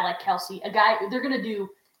to a guy like Kelsey, they're going to do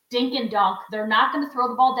dink and dunk. They're not going to throw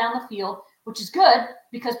the ball down the field, which is good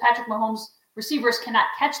because Patrick Mahomes' receivers cannot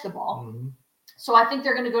catch the ball. Mm-hmm. So I think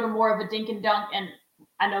they're going to go to more of a dink and dunk, and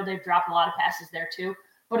I know they've dropped a lot of passes there too.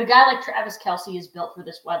 But a guy like Travis Kelsey is built for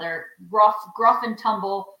this weather. Gruff and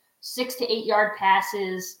tumble, 6 to 8 yard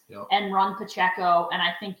passes, and run Pacheco. And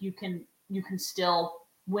I think you can still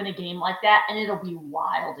win a game like that, and it'll be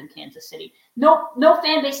wild in Kansas City. No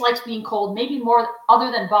fan base likes being cold. Maybe more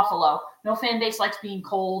other than Buffalo. No fan base likes being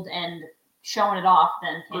cold and showing it off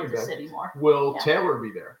than Kansas City more. Will Taylor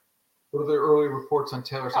be there? What are the early reports on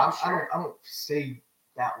Taylor? Oh, sure. I don't stay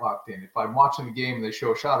that locked in. If I'm watching the game and they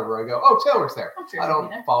show a shot of her, I go, "Oh, Taylor's there." Sure I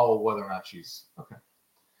don't follow whether or not she's okay.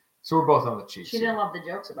 So we're both on the Chiefs. She didn't love the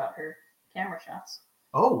jokes about her camera shots.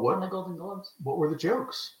 Oh, what? On the Golden Globes. What were the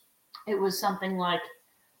jokes? It was something like,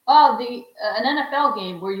 an NFL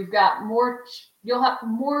game where you'll have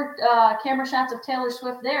more camera shots of Taylor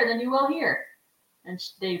Swift there than you will here. And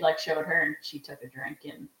they showed her, and she took a drink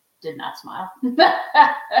and did not smile.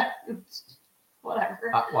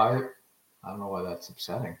 Whatever. Why? I don't know why that's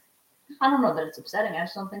upsetting. I don't know that it's upsetting. I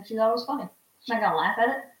just don't think she thought it was funny. She's not gonna laugh at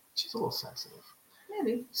it. She's a little sensitive.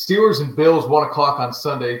 Maybe. Steelers and Bills, 1:00 on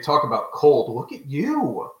Sunday. Talk about cold. Look at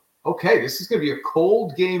you. Okay, this is going to be a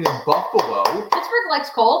cold game in Buffalo. Pittsburgh likes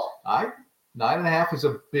cold. 9.5 is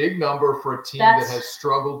a big number for a team that has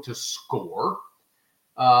struggled to score.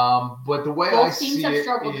 But the way I see it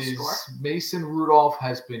is Mason Rudolph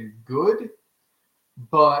has been good,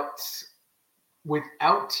 but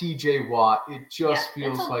without TJ Watt, it just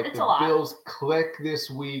feels like the Bills click this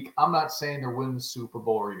week. I'm not saying they're winning the Super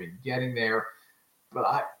Bowl or even getting there, but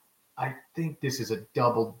I think this is a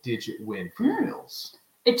double-digit win for the Bills.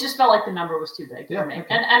 It just felt like the number was too big for me. Okay.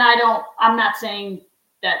 And I'm not saying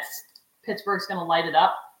that Pittsburgh's going to light it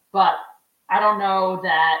up, but I don't know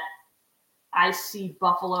that I see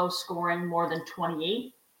Buffalo scoring more than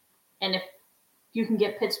 28. And if you can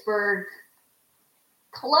get Pittsburgh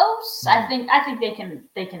close, I think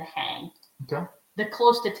they can hang. Okay. The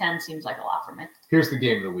close to 10 seems like a lot for me. Here's the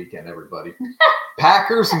game of the weekend, everybody.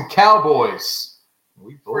 Packers and Cowboys.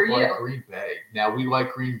 We both like Green Bay. Now we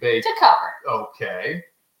like Green Bay to cover. Okay.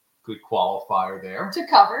 Good qualifier there. To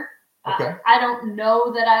cover. Okay. I don't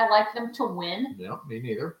know that I like them to win. No, me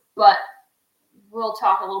neither. But we'll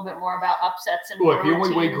talk a little bit more about upsets and look. The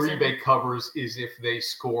only way Green Bay covers is if they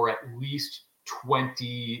score at least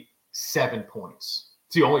 27 points.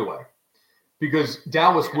 It's the only way, because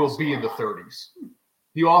Dallas will be in the 30s.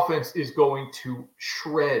 The offense is going to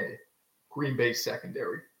shred Green Bay's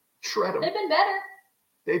secondary. Shred them.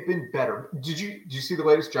 They've been better. Did you see the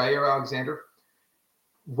latest? Jair Alexander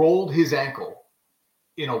rolled his ankle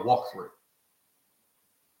in a walkthrough.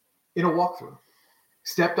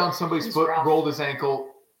 Stepped on somebody's foot, rolled his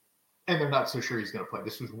ankle, and they're not so sure he's going to play.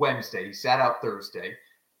 This was Wednesday. He sat out Thursday.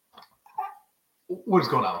 What is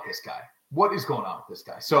going on with this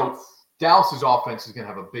guy? So Dallas's offense is going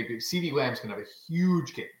to have a big – CeeDee Lamb's going to have a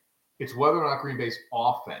huge game. It's whether or not Green Bay's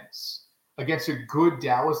offense against a good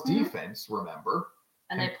Dallas defense, remember.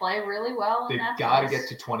 And they play really well. They've got to get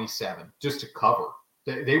to 27 just to cover.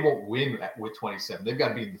 They won't win with 27. They've got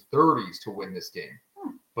to be in the 30s to win this game.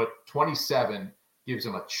 But 27 gives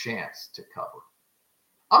them a chance to cover.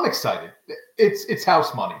 I'm excited. It's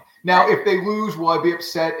house money. Now, if they lose, will I be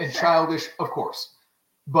upset and childish? Of course.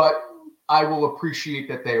 But I will appreciate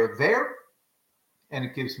that they are there, and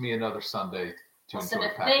it gives me another Sunday to enjoy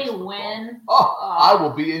if Packers they football. Win, I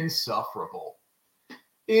will be insufferable.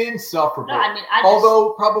 Insufferable. No, I mean,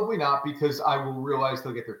 although probably not, because I will realize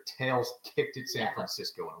they'll get their tails kicked at San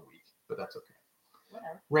Francisco in a week. But that's okay.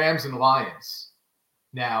 Whatever. Rams and Lions.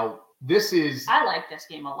 Now, this is... I like this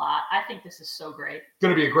game a lot. I think this is so great.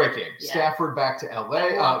 Going to be a great game. Yeah. Stafford back to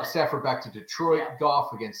L.A. Stafford back to Detroit. Yeah.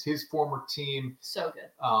 Goff against his former team. So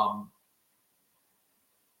good.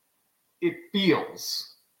 It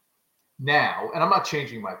feels now, and I'm not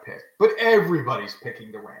changing my pick, but everybody's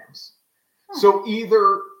picking the Rams. So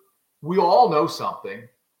either we all know something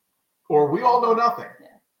or we all know nothing.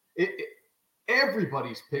 Yeah.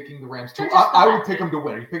 Everybody's picking the Rams too. I would pick them to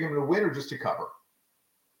win. Are you picking them to win or just to cover?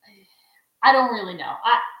 I don't really know.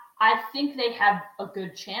 I think they have a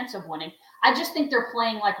good chance of winning. I just think they're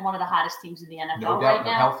playing like one of the hottest teams in the NFL right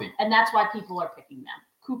now. Healthy. And that's why people are picking them.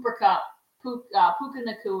 Cooper Kupp, Puka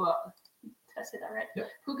Nacua. Did I say that right? Yep.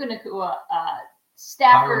 Puka Nacua,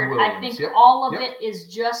 Stafford. I think all of it is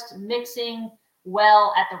just mixing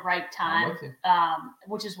well at the right time,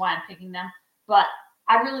 which is why I'm picking them. But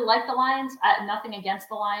I really like the Lions. Nothing against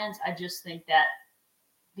the Lions. I just think that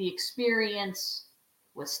the experience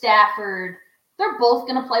with Stafford, they're both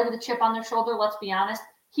going to play with a chip on their shoulder. Let's be honest.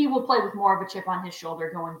 He will play with more of a chip on his shoulder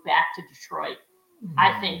going back to Detroit,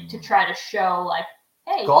 I think, to try to show like,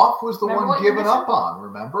 hey. Goff was the one giving up on,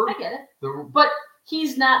 remember? I get it. But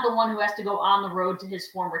he's not the one who has to go on the road to his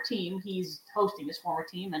former team. He's hosting his former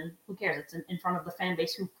team, and who cares? It's in front of the fan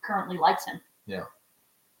base who currently likes him. Yeah.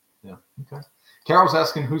 Okay. Carol's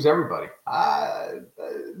asking, who's everybody?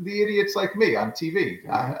 The idiots like me on TV.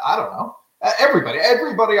 I don't know.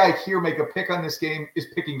 Everybody I hear make a pick on this game is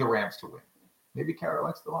picking the Rams to win. Maybe Carol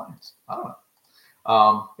likes the Lions. I don't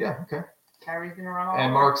know. Yeah, okay. Kyrie's going to run all and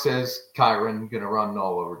over. Mark says Kyron going to run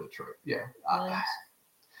all over Detroit. Yeah.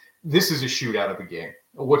 This is a shootout of a game.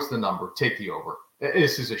 What's the number? Take the over.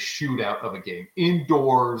 This is a shootout of a game.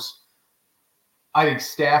 Indoors, I think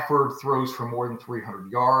Stafford throws for more than 300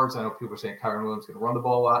 yards. I know people are saying Kyron Williams is going to run the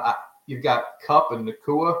ball a lot. You've got Kupp and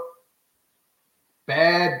Nacua.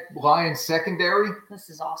 Bad Lions secondary. This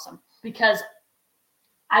is awesome because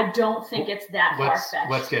I don't think it's that far-fetched.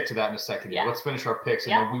 Let's get to that in a second. Yeah. Let's finish our picks,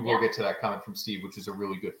 and then we will get to that comment from Steve, which is a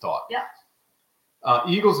really good thought. Yeah.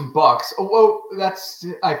 Eagles and Bucks.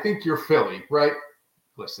 I think you're Philly, right?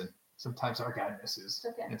 Listen, sometimes our guy misses,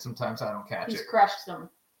 and sometimes I don't catch it. He's crushed them.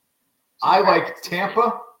 I like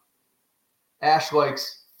Tampa. Ash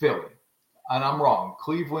likes Philly. And I'm wrong.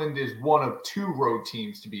 Cleveland is one of two road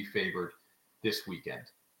teams to be favored this weekend.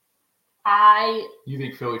 You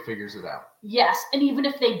think Philly figures it out? Yes. And even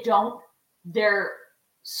if they don't, they're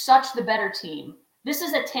such the better team. This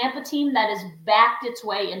is a Tampa team that has backed its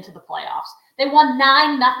way into the playoffs. They won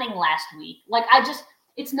 9-0 last week.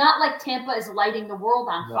 It's not like Tampa is lighting the world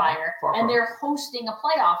on fire and they're hosting a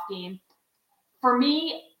playoff game. For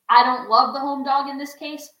me, I don't love the home dog in this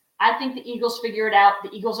case. I think the Eagles figure it out.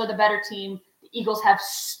 The Eagles are the better team. The Eagles have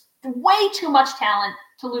way too much talent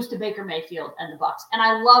to lose to Baker Mayfield and the Bucs. And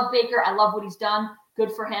I love Baker. I love what he's done.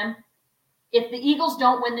 Good for him. If the Eagles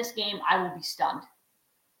don't win this game, I will be stunned.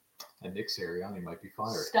 And Nick Sirianni might be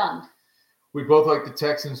fired. Stunned. We both like the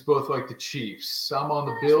Texans, both like the Chiefs. I'm on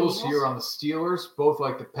the Bills, you're on the Steelers. Both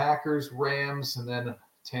like the Packers, Rams, and then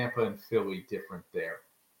Tampa and Philly different there.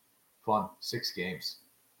 Fun. 6 games.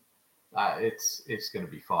 It's going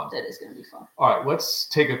to be fun. That is going to be fun. All right, let's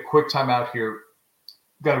take a quick time out here.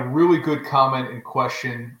 Got a really good comment and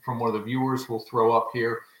question from one of the viewers we'll throw up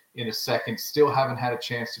here in a second. Still haven't had a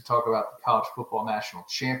chance to talk about the College Football National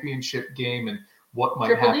Championship game and what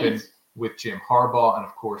might happen with Jim Harbaugh and,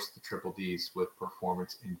 of course, the Triple Ds with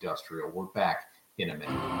Performance Industrial. We're back in a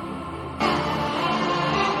minute.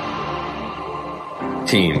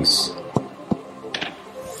 Teams.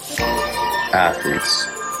 Athletes.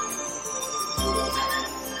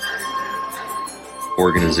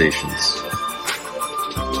 Organizations.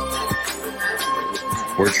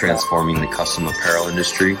 We're transforming the custom apparel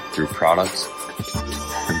industry through products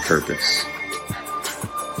and purpose.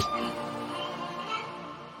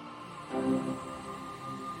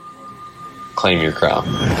 Claim your crown.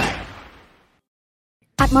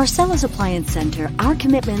 At Marcella's Appliance Center, our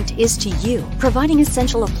commitment is to you, providing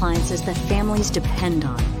essential appliances that families depend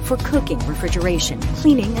on for cooking, refrigeration,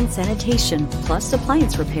 cleaning, and sanitation, plus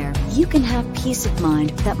appliance repair. You can have peace of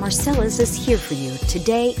mind that Marcella's is here for you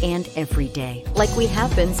today and every day, like we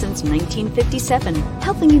have been since 1957,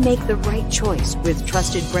 helping you make the right choice with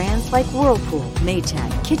trusted brands like Whirlpool,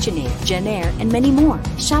 Maytag, KitchenAid, Genair, and many more.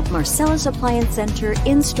 Shop Marcella's Appliance Center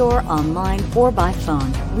in-store, online, or by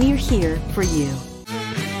phone. We're here for you.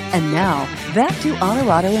 And now, back to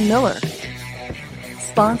Honorado and Miller.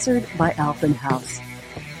 Sponsored by Alphen House.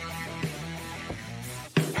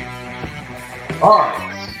 All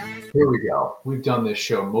right, here we go. We've done this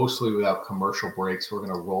show mostly without commercial breaks. We're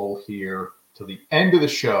going to roll here to the end of the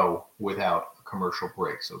show without a commercial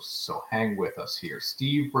break. So hang with us here.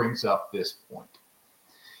 Steve brings up this point.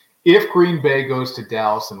 If Green Bay goes to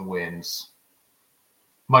Dallas and wins,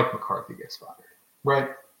 Mike McCarthy gets fired, right?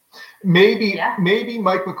 Maybe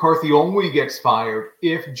Mike McCarthy only gets fired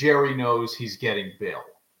if Jerry knows he's getting Bill.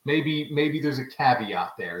 Maybe there's a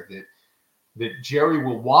caveat there that Jerry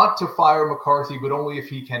will want to fire McCarthy, but only if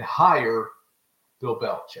he can hire Bill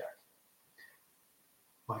Belichick.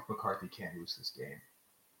 Mike McCarthy can't lose this game.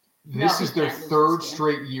 This is their third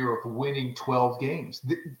straight year of winning 12 games.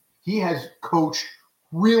 He has coached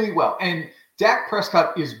really well. And Dak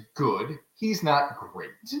Prescott is good. He's not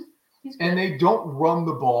great. And they don't run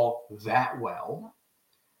the ball that well.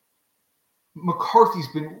 McCarthy's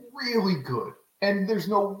been really good, and there's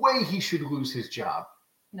no way he should lose his job.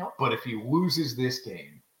 Nope. But if he loses this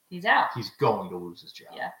game, he's out. He's going to lose his job.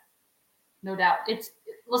 Yeah, no doubt.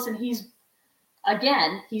 Listen, he's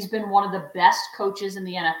been one of the best coaches in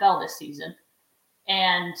the NFL this season.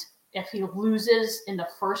 And if he loses in the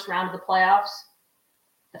first round of the playoffs,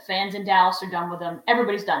 the fans in Dallas are done with him.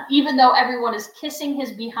 Everybody's done. Even though everyone is kissing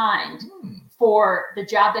his behind for the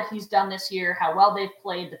job that he's done this year, how well they've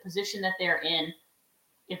played, the position that they're in,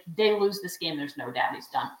 if they lose this game, there's no doubt he's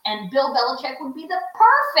done. And Bill Belichick would be the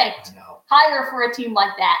perfect hire for a team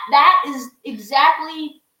like that. That is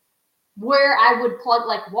exactly where I would plug,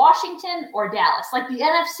 like Washington or Dallas. Like the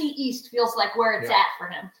NFC East feels like where it's at for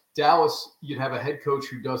him. Dallas, you'd have a head coach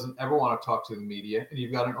who doesn't ever want to talk to the media, and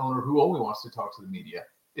you've got an owner who only wants to talk to the media.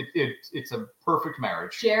 It's a perfect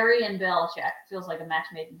marriage. Jerry and Belichick feels like a match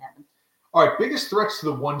made in heaven. All right, biggest threats to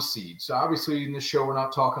the 1 seed. So obviously in this show, we're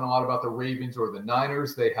not talking a lot about the Ravens or the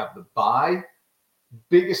Niners. They have the bye.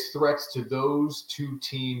 Biggest threats to those 2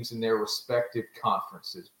 teams in their respective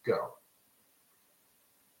conferences. Go.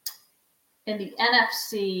 In the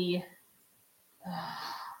NFC,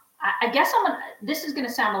 I guess this is going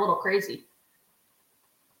to sound a little crazy,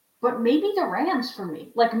 but maybe the Rams for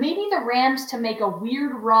me. Like maybe the Rams to make a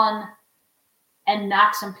weird run and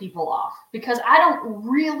knock some people off, because I don't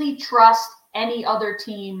really trust any other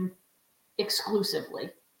team exclusively.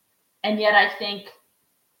 And yet I think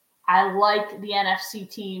I like the NFC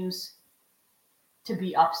teams to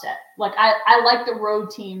be upset. Like I like the road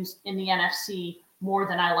teams in the NFC more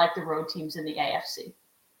than I like the road teams in the AFC.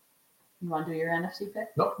 You want to do your NFC pick?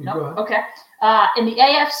 Nope. Go ahead. Okay. In the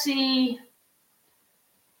AFC,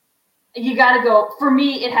 you got to go. For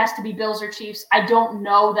me, it has to be Bills or Chiefs. I don't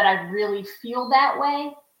know that I really feel that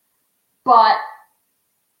way, but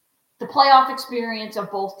the playoff experience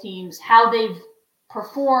of both teams, how they've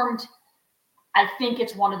performed, I think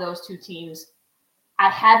it's one of those 2 teams.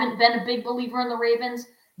 I haven't been a big believer in the Ravens.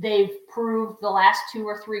 They've proved the last 2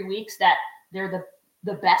 or 3 weeks that they're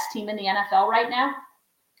the best team in the NFL right now.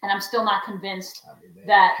 And I'm still not convinced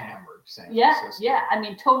that hammered San Francisco. Yeah. I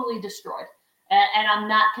mean, totally destroyed. And I'm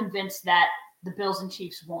not convinced that the Bills and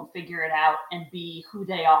Chiefs won't figure it out and be who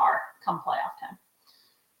they are come playoff time.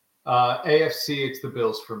 AFC, it's the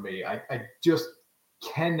Bills for me. I just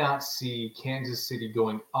cannot see Kansas City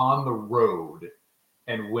going on the road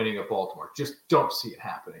and winning at Baltimore. Just don't see it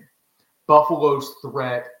happening. Buffalo's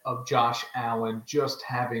threat of Josh Allen just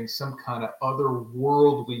having some kind of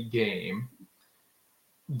otherworldly game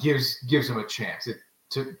gives him a chance.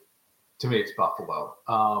 To me, it's Buffalo.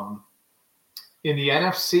 In the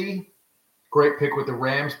NFC, great pick with the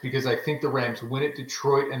Rams, because I think the Rams win at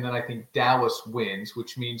Detroit, and then I think Dallas wins,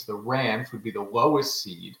 which means the Rams would be the lowest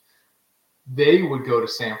seed. They would go to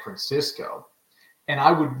San Francisco. And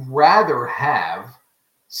I would rather have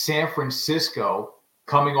San Francisco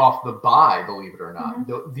coming off the bye, believe it or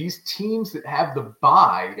not. These teams that have the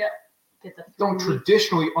bye don't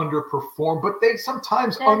traditionally underperform, but they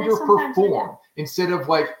sometimes underperform. Instead of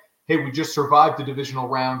like, hey, we just survived the divisional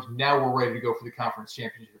round, now we're ready to go for the conference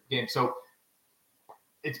championship game. So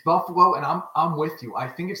it's Buffalo, and I'm with you. I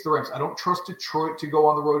think it's the Rams. I don't trust Detroit to go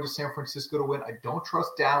on the road to San Francisco to win. I don't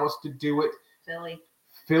trust Dallas to do it.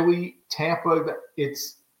 Philly, Tampa,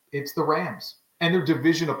 it's the Rams. And they're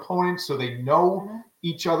division opponents, so they know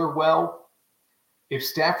each other well. If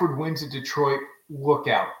Stafford wins at Detroit, look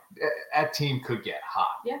out. That team could get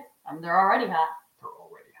hot. Yeah, they're already hot.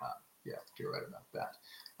 Yeah, you're right about that.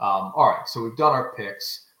 All right, so we've done our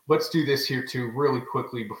picks. Let's do this here, too, really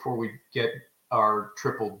quickly before we get our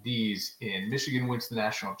triple Ds in. Michigan wins the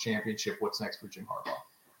national championship. What's next for Jim Harbaugh?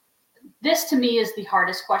 This, to me, is the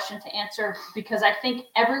hardest question to answer, because I think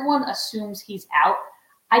everyone assumes he's out.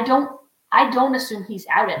 I don't assume he's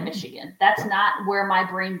out at Michigan. That's not where my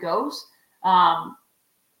brain goes.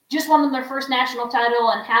 Just won them their first national title,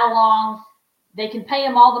 and how long they can pay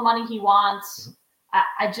him all the money he wants.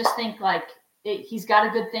 I just think he's got a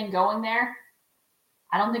good thing going there.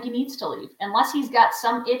 I don't think he needs to leave unless he's got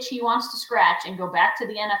some itch he wants to scratch and go back to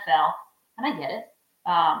the NFL. And I get it.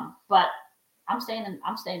 But I'm staying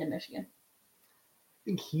in Michigan. I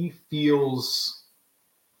think he feels,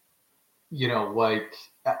 like,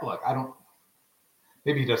 look,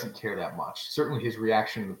 maybe he doesn't care that much. Certainly his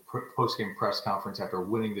reaction in the post-game press conference after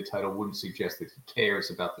winning the title wouldn't suggest that he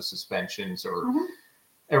cares about the suspensions or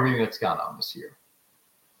everything that's gone on this year.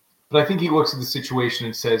 But I think he looks at the situation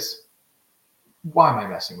and says, why am I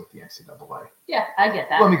messing with the NCAA? Yeah, I get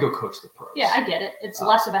that. Let me go coach the pros. Yeah, I get it. It's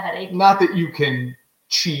less of a headache. Not that you can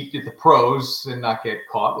cheat at the pros and not get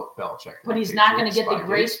caught with Belichick. But he's not going to get the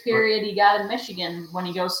grace period he got in Michigan when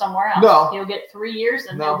he goes somewhere else. No. He'll get 3 years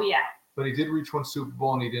and he'll be out. but he did reach one Super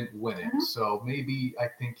Bowl and he didn't win it. So maybe I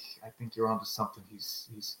think you're onto something.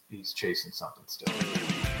 He's chasing something still.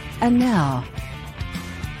 And now,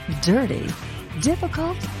 Dirty,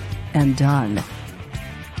 Difficult, and Done.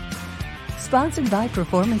 Sponsored by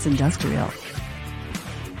Performance Industrial.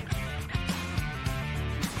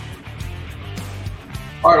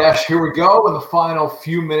 All right, Ash, here we go in the final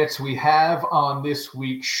few minutes we have on this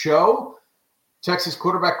week's show. Texas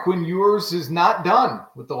quarterback Quinn Ewers is not done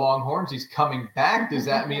with the Longhorns. He's coming back. Does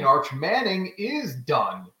that mean Arch Manning is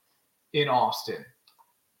done in Austin?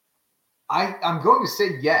 I'm going to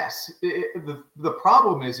say yes. The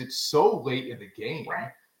problem is it's so late in the game.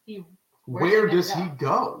 Right. Where does he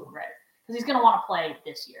go? Right. Because he's going to want to play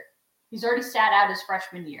this year. He's already sat out his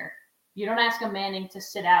freshman year. You don't ask a Manning to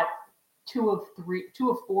sit out 2 of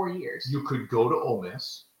 4 years. You could go to Ole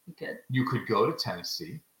Miss. You could. You could go to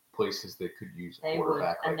Tennessee, places that could use a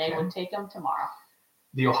quarterback and they would take him tomorrow.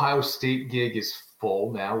 The Ohio State gig is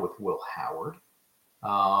full now with Will Howard.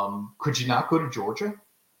 Could you not go to Georgia?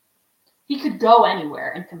 He could go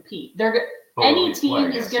anywhere and compete. Any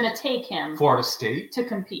team is going to take him. Florida State to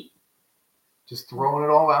compete. Just throwing it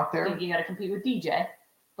all out there. You got to compete with DJ,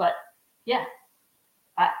 but yeah,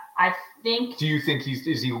 I think. Do you think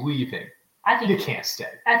is he leaving? I think you can't stay.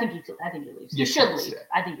 I think he leaves. He should leave.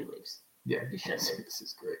 I think he leaves. Yeah, he should leave. This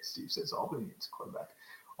is great. Steve says Albany needs a quarterback.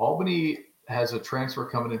 Albany has a transfer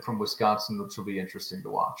coming in from Wisconsin, which will be interesting to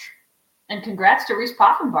watch. And congrats to Reese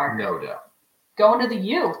Poffenbarger. No doubt. Going to the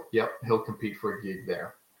U. Yep, he'll compete for a gig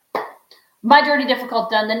there. My dirty difficult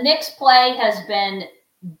done. The Knicks play has been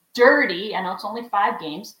dirty. I know it's only 5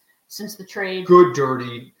 games since the trade. Good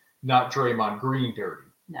dirty, not Draymond Green dirty.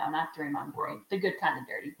 No, not Draymond Green. Right. The good kind of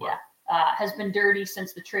dirty. Right. Yeah. Has been dirty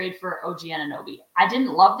since the trade for OG Anunoby. I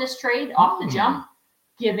didn't love this trade off the jump,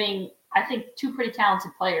 giving, I think, 2 pretty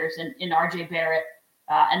talented players in RJ Barrett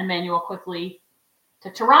and Emmanuel Quickly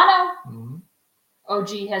to Toronto. Mm-hmm.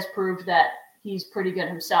 OG has proved that he's pretty good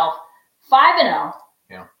himself. 5-0.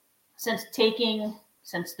 Yeah. Since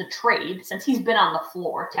the trade, since he's been on the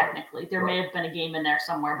floor, technically. There may have been a game in there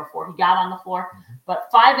somewhere before he got on the floor. Mm-hmm.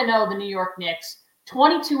 But 5-0, the New York Knicks,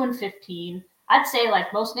 22-15. I'd say,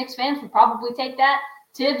 like most Knicks fans, would probably take that.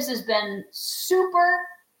 Tibbs has been super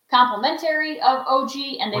complimentary of OG,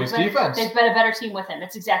 and they've been a better team with him.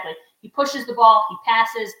 It's exactly. He pushes the ball, he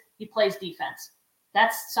passes, he plays defense.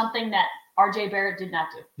 That's something that RJ Barrett did not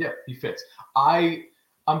do. Yeah, he fits. I'm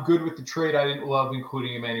good with the trade. I didn't love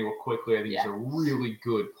including Emmanuel Quickly. I think he's a really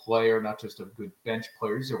good player, not just a good bench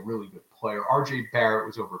player. He's a really good player. RJ Barrett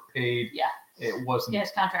was overpaid. Yeah. It wasn't. Yeah,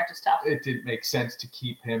 his contract is tough. It didn't make sense to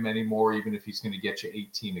keep him anymore, even if he's going to get you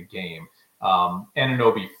 18 a game.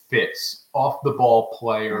 Anunoby fits. Off the ball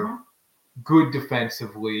player, good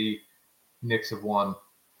defensively. Knicks have won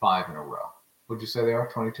 5 in a row. What'd you say they are?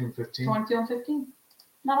 22-15? 22-15.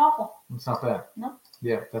 Not awful. It's not bad. No.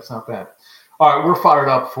 Yeah, that's not bad. All right, we're fired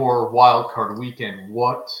up for Wild Card Weekend.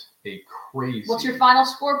 What a crazy. What's your final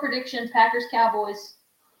score prediction, Packers-Cowboys?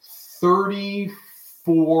 34-27.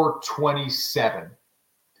 34-27.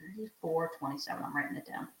 I'm writing it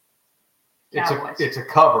down. Cowboys. It's a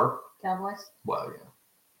cover. Cowboys? Well, yeah.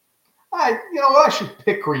 You know what? I should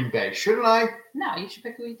pick Green Bay, shouldn't I? No, you should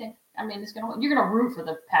pick who you think. I mean, you're gonna root for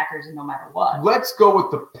the Packers no matter what. Let's go with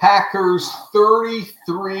the Packers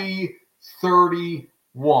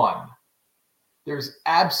 33-31. There's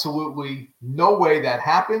absolutely no way that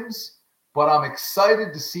happens, but I'm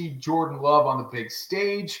excited to see Jordan Love on the big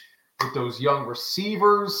stage with those young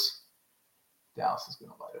receivers. Dallas is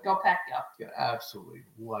going to light it up. Go Pack, go. Going to absolutely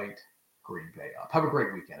light Green Bay up. Have a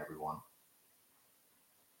great weekend, everyone.